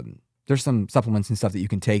supplements and stuff that you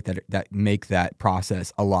can take that make that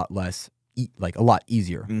process a lot less a lot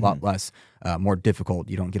easier, a lot less more difficult.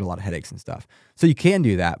 You don't get a lot of headaches and stuff. So you can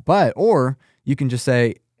do that, or you can just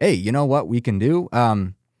say, hey, you know what we can do?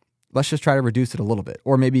 Let's just try to reduce it a little bit,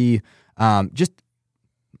 or maybe just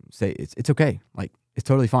say it's okay. Like, it's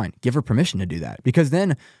totally fine. Give her permission to do that, because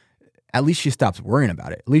then at least she stops worrying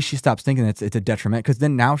about it. At least she stops thinking it's a detriment, because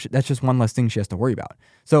then now that's just one less thing she has to worry about.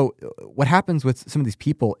 So what happens with some of these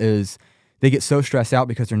people is they get so stressed out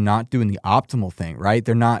because they're not doing the optimal thing, right?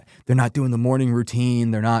 They're not doing the morning routine.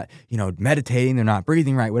 They're not, meditating. They're not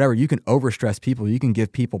breathing right, whatever. You can overstress people. You can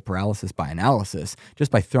give people paralysis by analysis just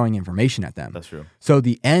by throwing information at them. That's true. So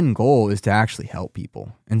the end goal is to actually help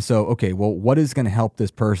people. And so, okay, well, what is going to help this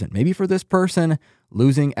person? Maybe for this person,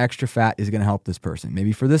 losing extra fat is going to help this person.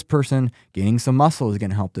 Maybe for this person, gaining some muscle is going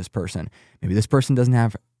to help this person. Maybe this person doesn't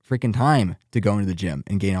have freaking time to go into the gym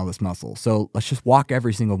and gain all this muscle. So let's just walk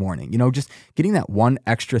every single morning. Just getting that one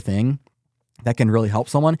extra thing that can really help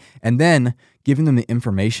someone, and then giving them the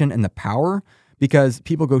information and the power, because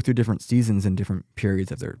people go through different seasons and different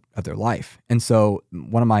periods of their life. And so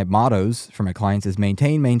one of my mottos for my clients is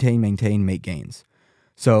maintain, make gains.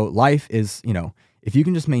 So life is, if you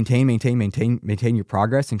can just maintain your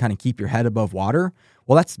progress and kind of keep your head above water,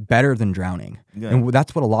 well, that's better than drowning. Yeah. And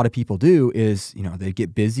that's what a lot of people do is, they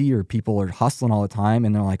get busy, or people are hustling all the time,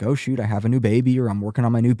 and they're like, oh shoot, I have a new baby, or I'm working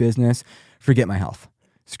on my new business. Forget my health.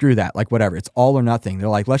 Screw that. Like, whatever. It's all or nothing. They're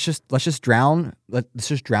like, let's just drown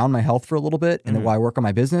my health for a little bit, and then while I work on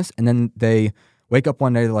my business. And then they wake up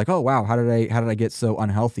one day, they're like, oh wow, how did I get so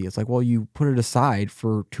unhealthy? It's like, well, you put it aside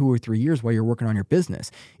for 2 or 3 years while you're working on your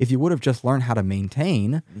business. If you would have just learned how to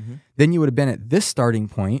maintain, then you would have been at this starting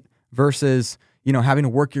point versus, having to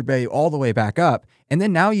work your way all the way back up. And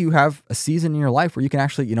then now you have a season in your life where you can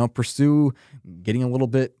actually, pursue getting a little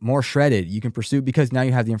bit more shredded. You can pursue, because now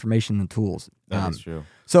you have the information and the tools. That is true.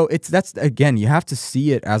 So that's again, you have to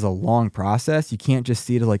see it as a long process. You can't just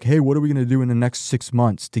see it as like, hey, what are we going to do in the next 6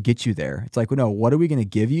 months to get you there? It's like, well, no, what are we going to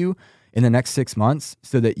give you in the next 6 months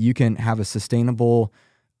so that you can have a sustainable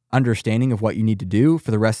understanding of what you need to do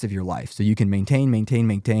for the rest of your life, so you can maintain,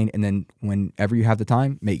 and then whenever you have the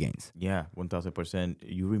time, make gains. Yeah, 1,000%.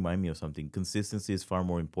 You remind me of something. Consistency is far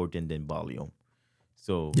more important than volume.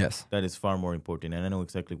 So yes, that is far more important, and I know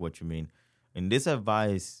exactly what you mean. And this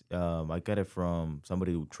advice, I got it from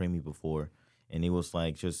somebody who trained me before, and it was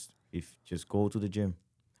like, just go to the gym,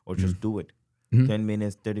 or just do it. 10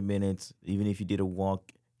 minutes, 30 minutes, even if you did a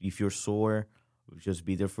walk. If you're sore, just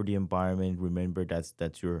be there for the environment. Remember,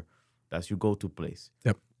 that's your go-to place.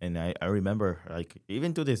 Yep. And I remember, like,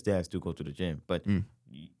 even to this day, I still go to the gym, but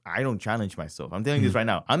I don't challenge myself. I'm telling you this right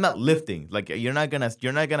now. I'm not lifting. Like, you're not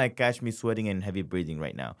gonna catch me sweating and heavy breathing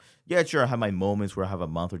right now. Yeah, sure, I have my moments where I have a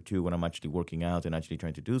month or two when I'm actually working out and actually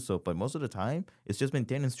trying to do so, but most of the time, it's just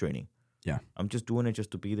maintenance training. Yeah, I'm just doing it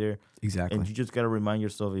just to be there. Exactly. And you just gotta remind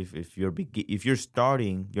yourself, if you're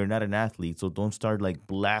starting, you're not an athlete, so don't start like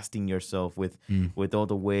blasting yourself with all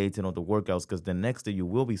the weights and all the workouts, because the next day you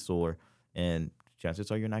will be sore, and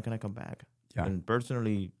chances are you're not gonna come back. Yeah. And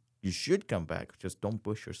personally, you should come back. Just don't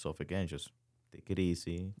push yourself again. Just take it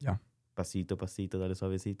easy. Yeah. Pasito, pasito, dale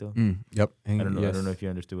suavecito. Yep. I don't know if you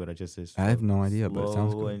understood what I just said. I have no idea, but it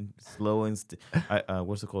sounds good. Slow and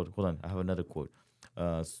what's the quote? Hold on, I have another quote.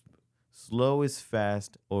 Slow is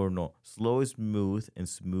fast, or no, slow is smooth, and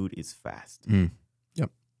smooth is fast.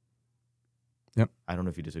 Yep. I don't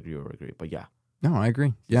know if you disagree or agree, but yeah. No, I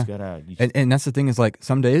agree. You Yeah. And that's the thing is, like,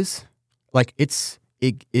 some days, like, it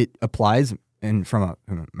applies from a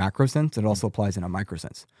macro sense. It also applies in a micro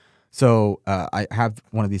sense. So I have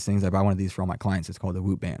one of these things. I buy one of these for all my clients. It's called the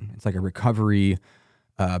Whoop band. It's like a recovery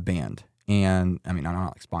band. And I mean, I'm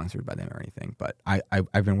not like sponsored by them or anything, but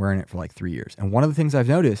I've been wearing it for like 3 years. And one of the things I've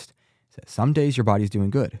noticed is that some days your body's doing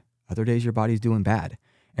good. Other days your body's doing bad.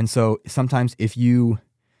 And so sometimes if you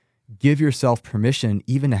give yourself permission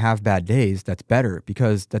even to have bad days, that's better,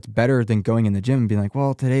 because that's better than going in the gym and being like,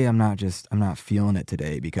 well, today I'm not feeling it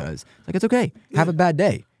today, because like, it's okay. Have a bad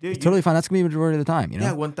day. It's totally fine. That's gonna be the majority of the time,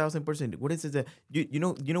 Yeah, 1,000%. What is it that you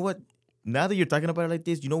know what? Now that you're talking about it like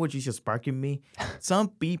this, you know what you just sparked in me? Some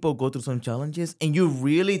people go through some challenges, and you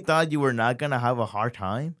really thought you were not going to have a hard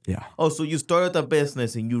time? Yeah. Oh, so you started a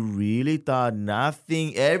business, and you really thought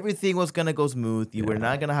everything was going to go smooth. You were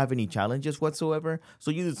not going to have any challenges whatsoever.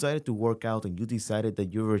 So you decided to work out, and you decided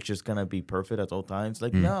that you were just going to be perfect at all times.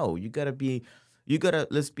 Like, no,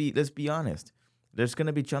 let's be honest. there's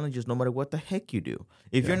gonna be challenges no matter what the heck you do.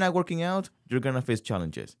 If you're Yeah. not working out, you're gonna face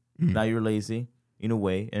challenges. Now you're lazy in a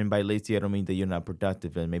way, and by lazy I don't mean that you're not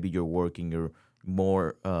productive and maybe you're working, you're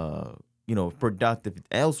more productive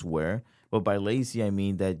elsewhere. But by lazy I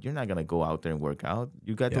mean that you're not gonna go out there and work out.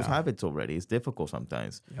 You got those Yeah. habits already. It's difficult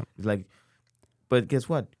sometimes. Yep. It's like, but guess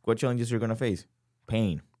what? What challenges you're gonna face?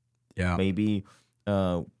 Pain. Yeah. Maybe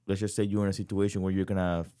let's just say you're in a situation where you're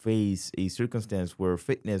gonna face a circumstance where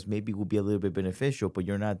fitness maybe will be a little bit beneficial, but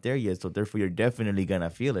you're not there yet, so therefore you're definitely gonna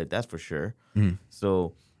feel it. That's for sure.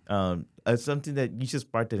 So it's something that you just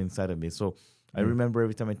sparked it inside of me. So I remember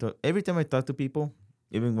every time I talk to people,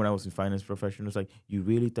 even when I was in finance profession, it's like, you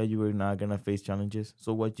really thought you were not gonna face challenges?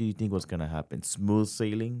 So what do you think was gonna happen? Smooth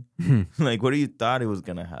sailing? Like, what do you thought it was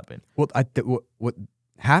gonna happen? Well, what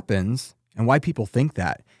happens and why people think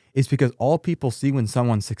that is because all people see when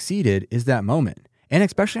someone succeeded is that moment. And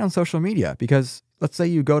especially on social media, because let's say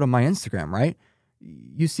you go to my Instagram, right?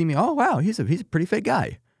 You see me, oh, wow, he's a pretty fit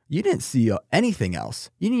guy. You didn't see anything else.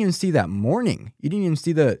 You didn't even see that morning. You didn't even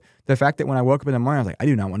see the fact that when I woke up in the morning, I was like, I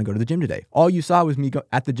do not want to go to the gym today. All you saw was me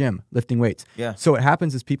at the gym lifting weights. Yeah. So what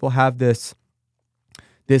happens is people have this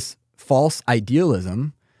false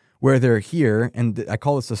idealism where they're here, and I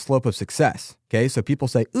call this the slope of success. Okay, so people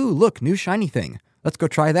say, ooh, look, new shiny thing. Let's go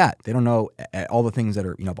try that. They don't know all the things that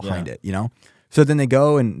are behind it, So then they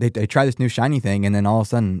go and they try this new shiny thing, and then all of a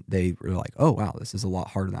sudden they were like, oh, wow, this is a lot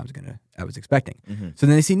harder than I was expecting. So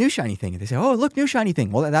then they see new shiny thing, and they say, oh, look, new shiny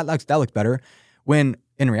thing. Well, that looks better. When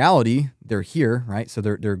in reality, they're here, right? So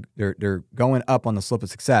they're going up on the slope of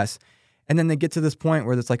success. And then they get to this point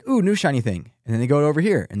where it's like, ooh, new shiny thing. And then they go over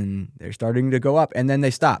here, and then they're starting to go up, and then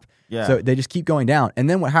they stop. Yeah. So they just keep going down. And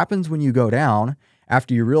then what happens when you go down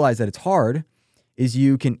after you realize that it's hard is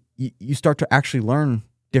you start to actually learn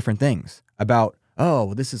different things about, oh,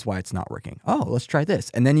 well, this is why it's not working. Oh, let's try this.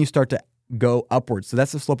 And then you start to go upwards. So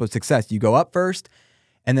that's the slope of success. You go up first,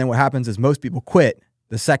 and then what happens is most people quit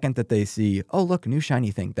the second that they see, oh, look, a new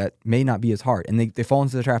shiny thing that may not be as hard. And they fall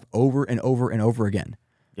into the trap over and over and over again.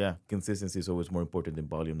 Yeah, consistency is always more important than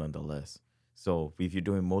volume nonetheless. So if you're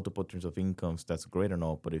doing multiple streams of incomes, that's great and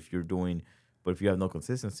all. But if you have no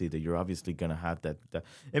consistency, then you're obviously gonna have that.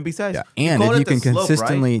 And besides, and if you can slope,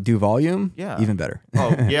 consistently right? do volume, even better.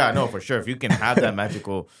 Oh yeah, no, for sure. If you can have that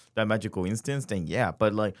magical instance, then yeah.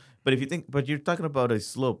 But you're talking about a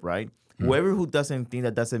slope, right? Whoever who doesn't think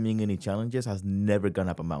that doesn't mean any challenges has never gone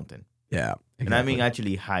up a mountain. Yeah, exactly. And I mean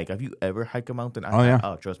actually hike. Have you ever hiked a mountain?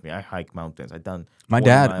 Oh, trust me, I hike mountains. I've done my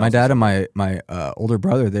dad and my older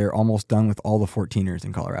brother. They're almost done with all the 14ers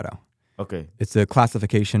in Colorado. Okay, it's a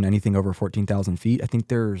classification. Anything over 14,000 feet. I think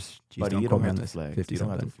there's. But you don't have to flex. 50 you don't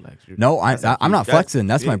something. have to flex. No, I'm not flexing.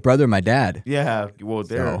 That's my brother, and my dad. Yeah, well,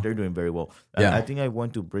 they're doing very well. Yeah. I think I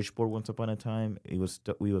went to Bridgeport once upon a time. It was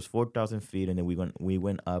 4,000 feet, and then we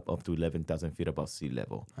went up to 11,000 feet above sea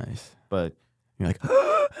level. Nice. But you're like,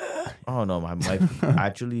 oh no, my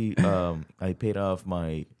actually I paid off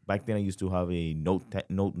my. Back then I used to have a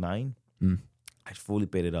Note 9. I fully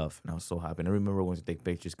paid it off, and I was so happy. And I remember going to take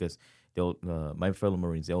pictures because my fellow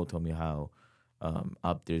Marines, they all told me how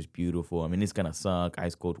up there's beautiful. I mean, it's gonna suck,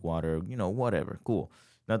 ice cold water, whatever. Cool.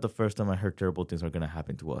 Not the first time I heard terrible things are gonna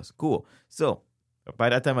happen to us. Cool. So by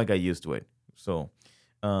that time I got used to it. So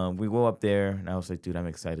we go up there, and I was like, dude, I'm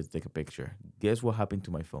excited to take a picture. Guess what happened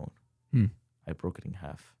to my phone? I broke it in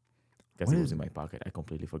half because it was in my pocket. I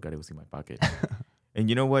completely forgot it was in my pocket. And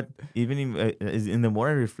you know what? Even in the more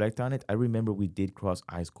I reflect on it, I remember we did cross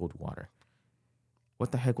ice cold water.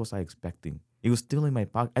 What the heck was I expecting? It was still in my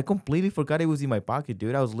pocket. I completely forgot it was in my pocket,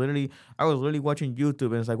 dude. I was literally watching YouTube,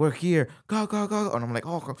 and it's like, we're here, go, and I'm like,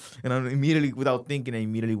 oh, go. And I immediately, without thinking, I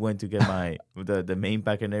immediately went to get my the main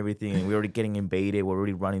pack and everything, and we were already getting invaded. We're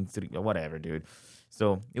already running through whatever, dude.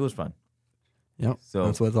 So it was fun. Yep. So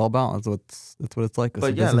that's what it's all about. That's what it's like.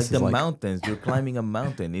 But yeah, like the mountains, you're climbing a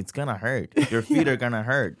mountain. It's gonna hurt. Your feet are gonna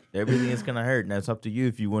hurt. Everything is gonna hurt. Now it's up to you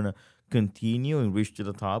if you wanna continue and reach to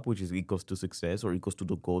the top, which is equals to success or equals to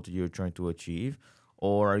the goal that you're trying to achieve,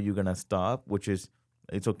 or are you gonna stop? Which is,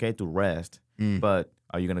 it's okay to rest, but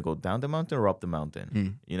are you gonna go down the mountain or up the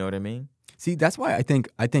mountain? You know what I mean? See, that's why I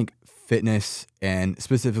think fitness and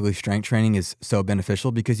specifically strength training is so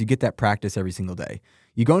beneficial, because you get that practice every single day.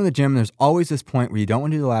 You go to the gym, and there's always this point where you don't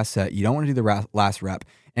want to do the last set, you don't want to do the last rep,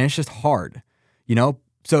 and it's just hard,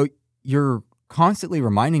 So you're constantly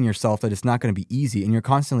reminding yourself that it's not going to be easy, and you're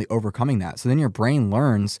constantly overcoming that. So then your brain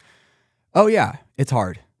learns, oh yeah, it's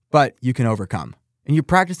hard, but you can overcome. And you're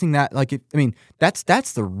practicing that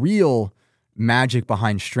that's the real magic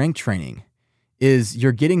behind strength training, is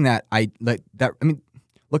you're getting that.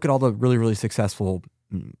 Look at all the really, really successful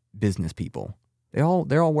business people. They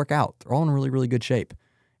all work out. They're all in really, really good shape.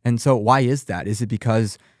 And so why is that? Is it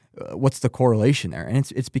because what's the correlation there? And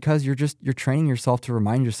it's because you're training yourself to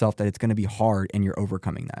remind yourself that it's going to be hard and you're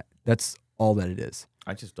overcoming that. That's all that it is.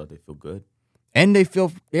 I just thought they feel good. And they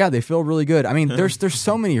feel really good. I mean, there's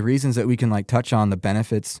so many reasons that we can like touch on the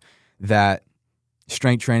benefits that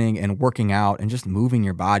strength training and working out and just moving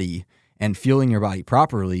your body and fueling your body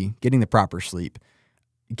properly, getting the proper sleep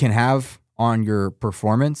can have on your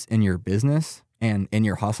performance in your business and in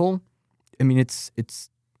your hustle. I mean, it's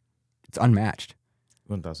unmatched.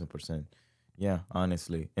 1,000%. Yeah,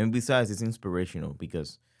 honestly. And besides, it's inspirational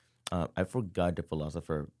because I forgot the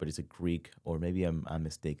philosopher, but it's a Greek, or maybe I'm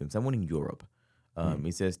mistaken. Someone in Europe.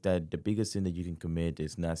 He says that the biggest sin that you can commit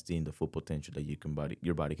is not seeing the full potential that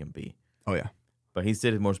your body can be. Oh, yeah. But he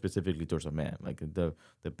said it more specifically towards a man. Like the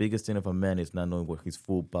biggest sin of a man is not knowing what his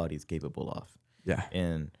full body is capable of. Yeah.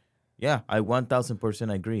 And yeah, I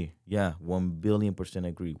 1,000% agree. Yeah, 1,000,000,000%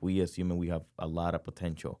 agree. We as humans, we have a lot of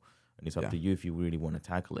potential. And it's up to you if you really want to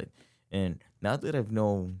tackle it. And now that I've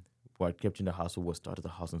known what kept you in the hustle, what started the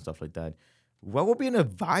hustle and stuff like that, what would be an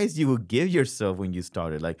advice you would give yourself when you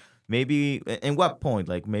started? Like maybe, in what point?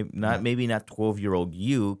 Like maybe not 12-year-old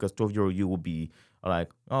you, because 12-year-old you will be like,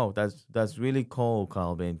 oh, that's really cool,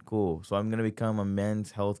 Kalvin, cool. So I'm gonna become a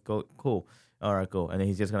men's health coach, cool. All right, cool. And then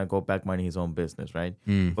he's just gonna go back minding his own business, right?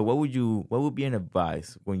 But what would be an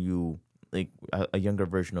advice when you like a younger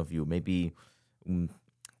version of you, maybe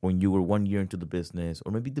when you were 1 year into the business,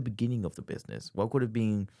 or maybe the beginning of the business? What would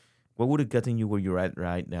have gotten you where you're at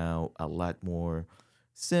right now a lot more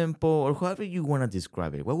simple, or however you want to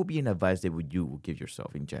describe it? What would be an advice that you would give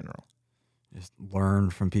yourself in general? Just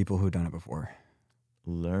learn from people who've done it before.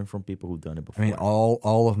 Learn from people who've done it before. I mean,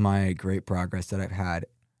 all of my great progress that I've had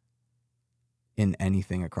in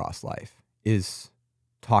anything across life is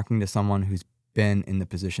talking to someone who's been in the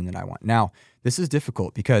position that I want. Now, this is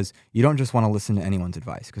difficult because you don't just want to listen to anyone's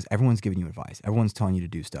advice, because everyone's giving you advice. Everyone's telling you to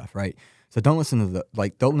do stuff, right? So don't listen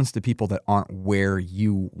to people that aren't where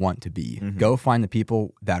you want to be. Mm-hmm. Go find the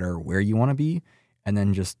people that are where you want to be, and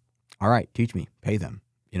then just, all right, teach me, pay them,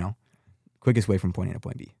 quickest way from point A to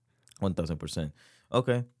point B. 1,000%.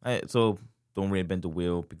 Okay. So don't reinvent the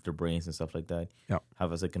wheel, pick their brains and stuff like that. Yeah.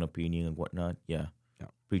 Have a second opinion and whatnot. Yeah.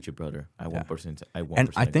 Preach it, brother. I 1%. And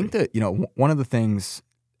I think that, one of the things,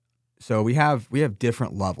 so we have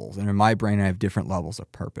different levels, and in my brain, I have different levels of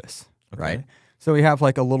purpose, okay, right? So we have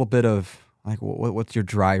like a little bit of like, what's your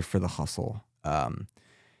drive for the hustle?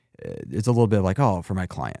 It's a little bit like, for my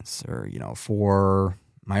clients, or, for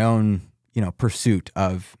my own, pursuit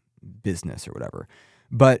of business or whatever.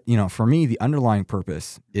 But, for me, the underlying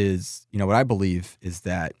purpose is, what I believe is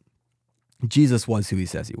that Jesus was who he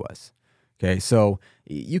says he was. Okay, so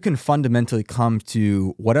you can fundamentally come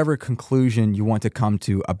to whatever conclusion you want to come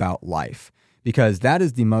to about life, because that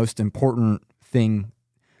is the most important thing.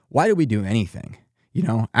 Why do we do anything?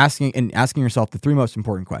 Asking yourself the three most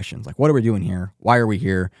important questions, like, what are we doing here? Why are we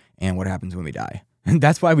here? And what happens when we die? And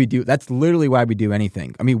that's literally why we do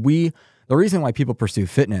anything. I mean, the reason why people pursue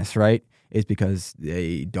fitness, right, is because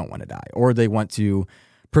they don't want to die, or they want to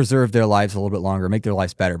preserve their lives a little bit longer, make their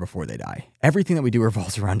lives better before they die. Everything that we do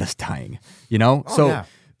revolves around us dying,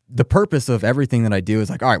 The purpose of everything that I do is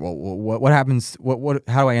like, all right, well, what happens?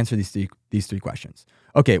 How do I answer these three questions?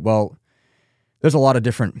 Okay, well, there's a lot of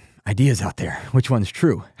different ideas out there. Which one's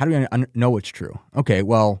true? How do we know what's true? Okay,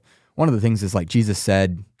 well, one of the things is like Jesus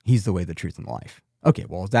said, he's the way, the truth, and the life. Okay,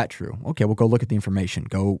 well, is that true? Okay, well, go look at the information.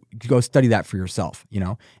 Go study that for yourself,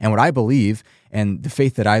 And what I believe, and the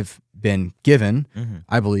faith that I've been given,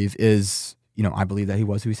 I believe is, I believe that he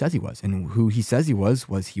was who he says he was. And who he says he was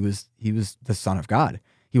he was the Son of God.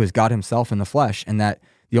 He was God himself in the flesh, and that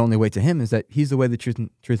the only way to him is that he's the way, the truth,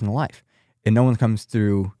 and the life. And no one comes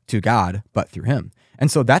through to God but through him.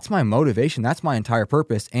 And so that's my motivation. That's my entire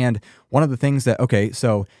purpose. And one of the things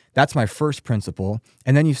so that's my first principle.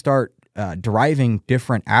 And then you start deriving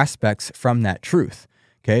different aspects from that truth.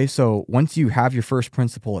 Okay, so once you have your first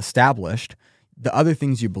principle established, the other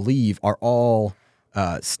things you believe are all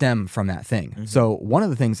stem from that thing. Mm-hmm. So one of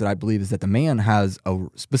the things that I believe is that the man has a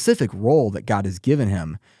specific role that God has given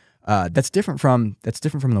him that's different from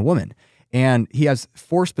the woman. And he has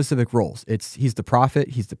 4 specific roles. He's the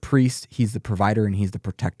prophet, he's the priest, he's the provider, and he's the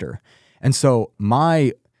protector. And so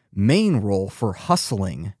my main role for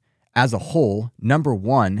hustling as a whole, number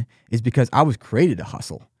one, is because I was created to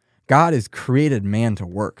hustle. God has created man to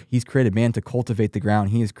work. He's created man to cultivate the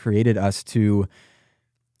ground. He has created us to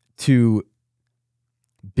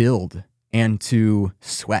build and to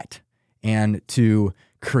sweat and to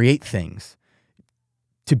create things,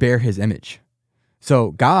 to bear his image.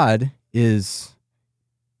 So God is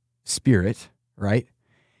spirit, right?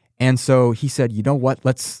 And so he said, you know what?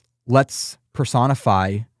 Let's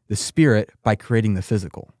personify the spirit by creating the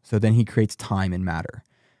physical. So then he creates time and matter,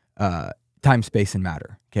 time, space, and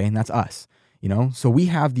matter. Okay, and that's us. So we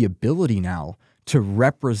have the ability now to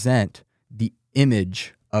represent the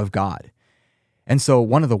image of God. And so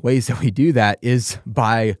one of the ways that we do that is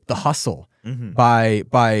by the hustle, by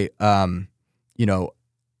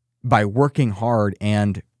working hard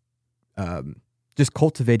and just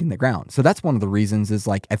cultivating the ground. So that's one of the reasons is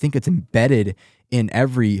like, I think it's embedded in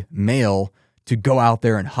every male to go out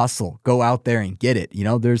there and hustle, go out there and get it.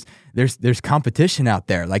 There's competition out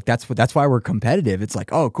there. Like that's why we're competitive. It's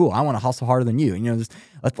like, oh, cool. I want to hustle harder than you. Just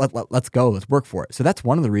let's go, let's work for it. So that's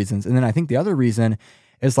one of the reasons. And then I think the other reason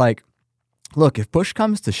is like, look, if push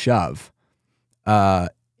comes to shove,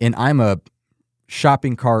 and I'm a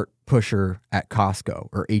shopping cart pusher at Costco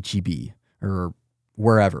or HEB or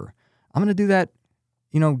wherever, I'm going to do that,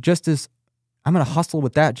 just as I'm going to hustle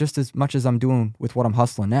with that just as much as I'm doing with what I'm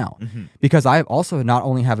hustling now. Because I also not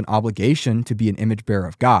only have an obligation to be an image bearer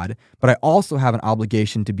of God, but I also have an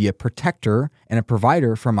obligation to be a protector and a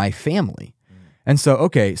provider for my family. And so,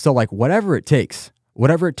 so like whatever it takes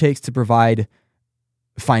to provide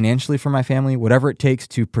financially for my family, whatever it takes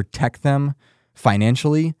to protect them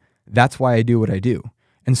financially, that's why I do what I do.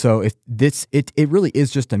 And so if it really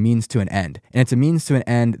is just a means to an end. And it's a means to an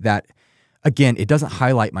end that, again, it doesn't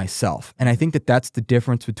highlight myself. And I think that that's the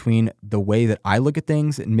difference between the way that I look at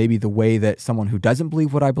things and maybe the way that someone who doesn't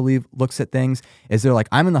believe what I believe looks at things, is they're like,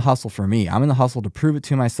 I'm in the hustle for me. I'm in the hustle to prove it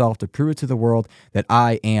to myself, to prove it to the world that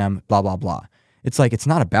I am blah, blah, blah. It's like, it's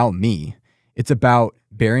not about me. It's about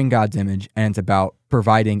bearing God's image, and it's about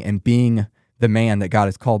providing and being the man that God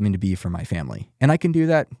has called me to be for my family. And I can do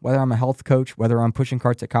that whether I'm a health coach, whether I'm pushing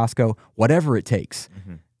carts at Costco, whatever it takes.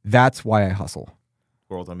 That's why I hustle.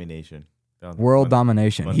 World domination.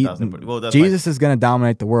 Domination. Jesus is going to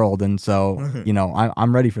dominate the world, and so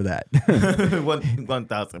I'm ready for that.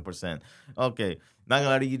 1,000%. Okay, not gonna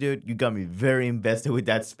lie to you, dude. You got me very invested with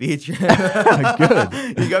that speech. Good.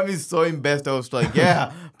 You got me so invested. I was like,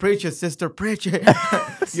 yeah, preach it, sister, preach it.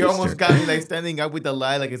 You almost got me like standing up with the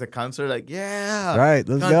light, like it's a concert. Like, yeah, right.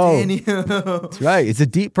 Let's go. That's right. It's a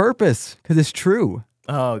deep purpose because it's true.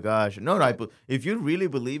 Oh gosh, no! If you really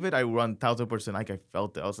believe it, I run 1,000%. Like I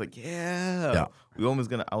felt it. I was like, yeah. I was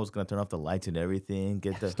gonna turn off the lights and everything.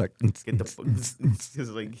 Just like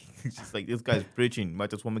this guy's preaching. Might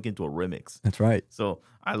just want to make it into a remix. That's right. So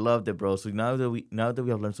I loved it, bro. So now that we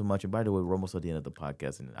have learned so much, and by the way, we're almost at the end of the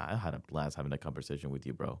podcast, and I had a blast having a conversation with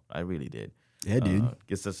you, bro. I really did. Yeah, dude.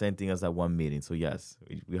 It's the same thing as that one meeting. So yes,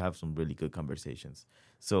 we have some really good conversations.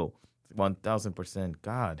 So 1,000%.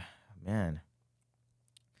 God, man.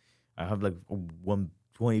 I have like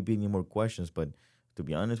 20 billion more questions, but to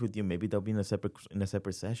be honest with you, maybe they'll be in a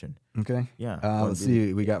separate session. Okay. Yeah. Let's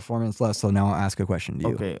see. We got 4 minutes left, so now I'll ask a question to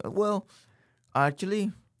you. Okay. Well,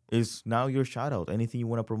 actually, it's now your shout out. Anything you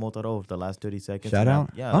want to promote at all? The last 30 seconds. Shout out.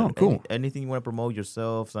 Yeah. Oh, cool. Anything you want to promote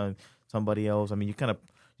yourself, somebody else. I mean, you kind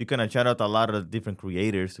of shout out a lot of different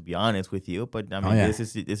creators. To be honest with you, but I mean, this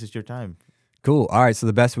is your time. Cool. All right. So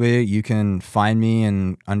the best way you can find me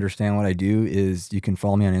and understand what I do is you can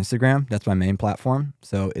follow me on Instagram. That's my main platform.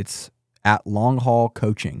 So it's at Long Haul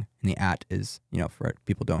Coaching. And the at is, for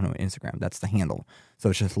people who don't know Instagram, that's the handle.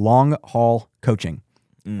 So it's just Long Haul Coaching.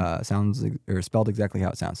 Sounds or spelled exactly how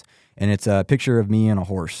it sounds. And it's a picture of me and a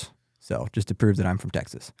horse. So just to prove that I'm from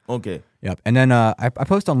Texas. Okay. Yep. And then I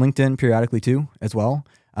post on LinkedIn periodically too, as well.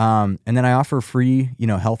 And then I offer free,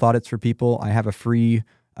 health audits for people. I have a free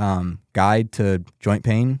guide to joint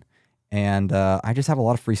pain, and I just have a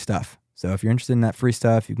lot of free stuff. So if you're interested in that free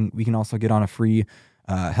stuff, we can also get on a free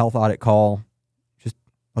health audit call. Just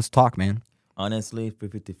let's talk, man. Honestly,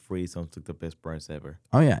 350 free sounds like the best price ever.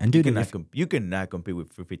 Oh yeah, and dude, you cannot compete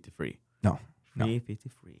with 350 free. No. 350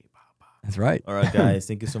 free. That's right. All right, guys.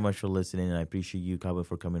 Thank you so much for listening, and I appreciate you, Kalvin,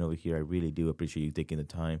 for coming over here. I really do appreciate you taking the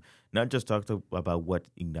time, not just talk about what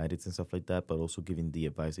ignited and stuff like that, but also giving the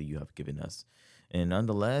advice that you have given us. And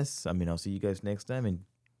nonetheless, I'll see you guys next time, and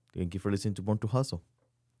thank you for listening to Born to Hustle.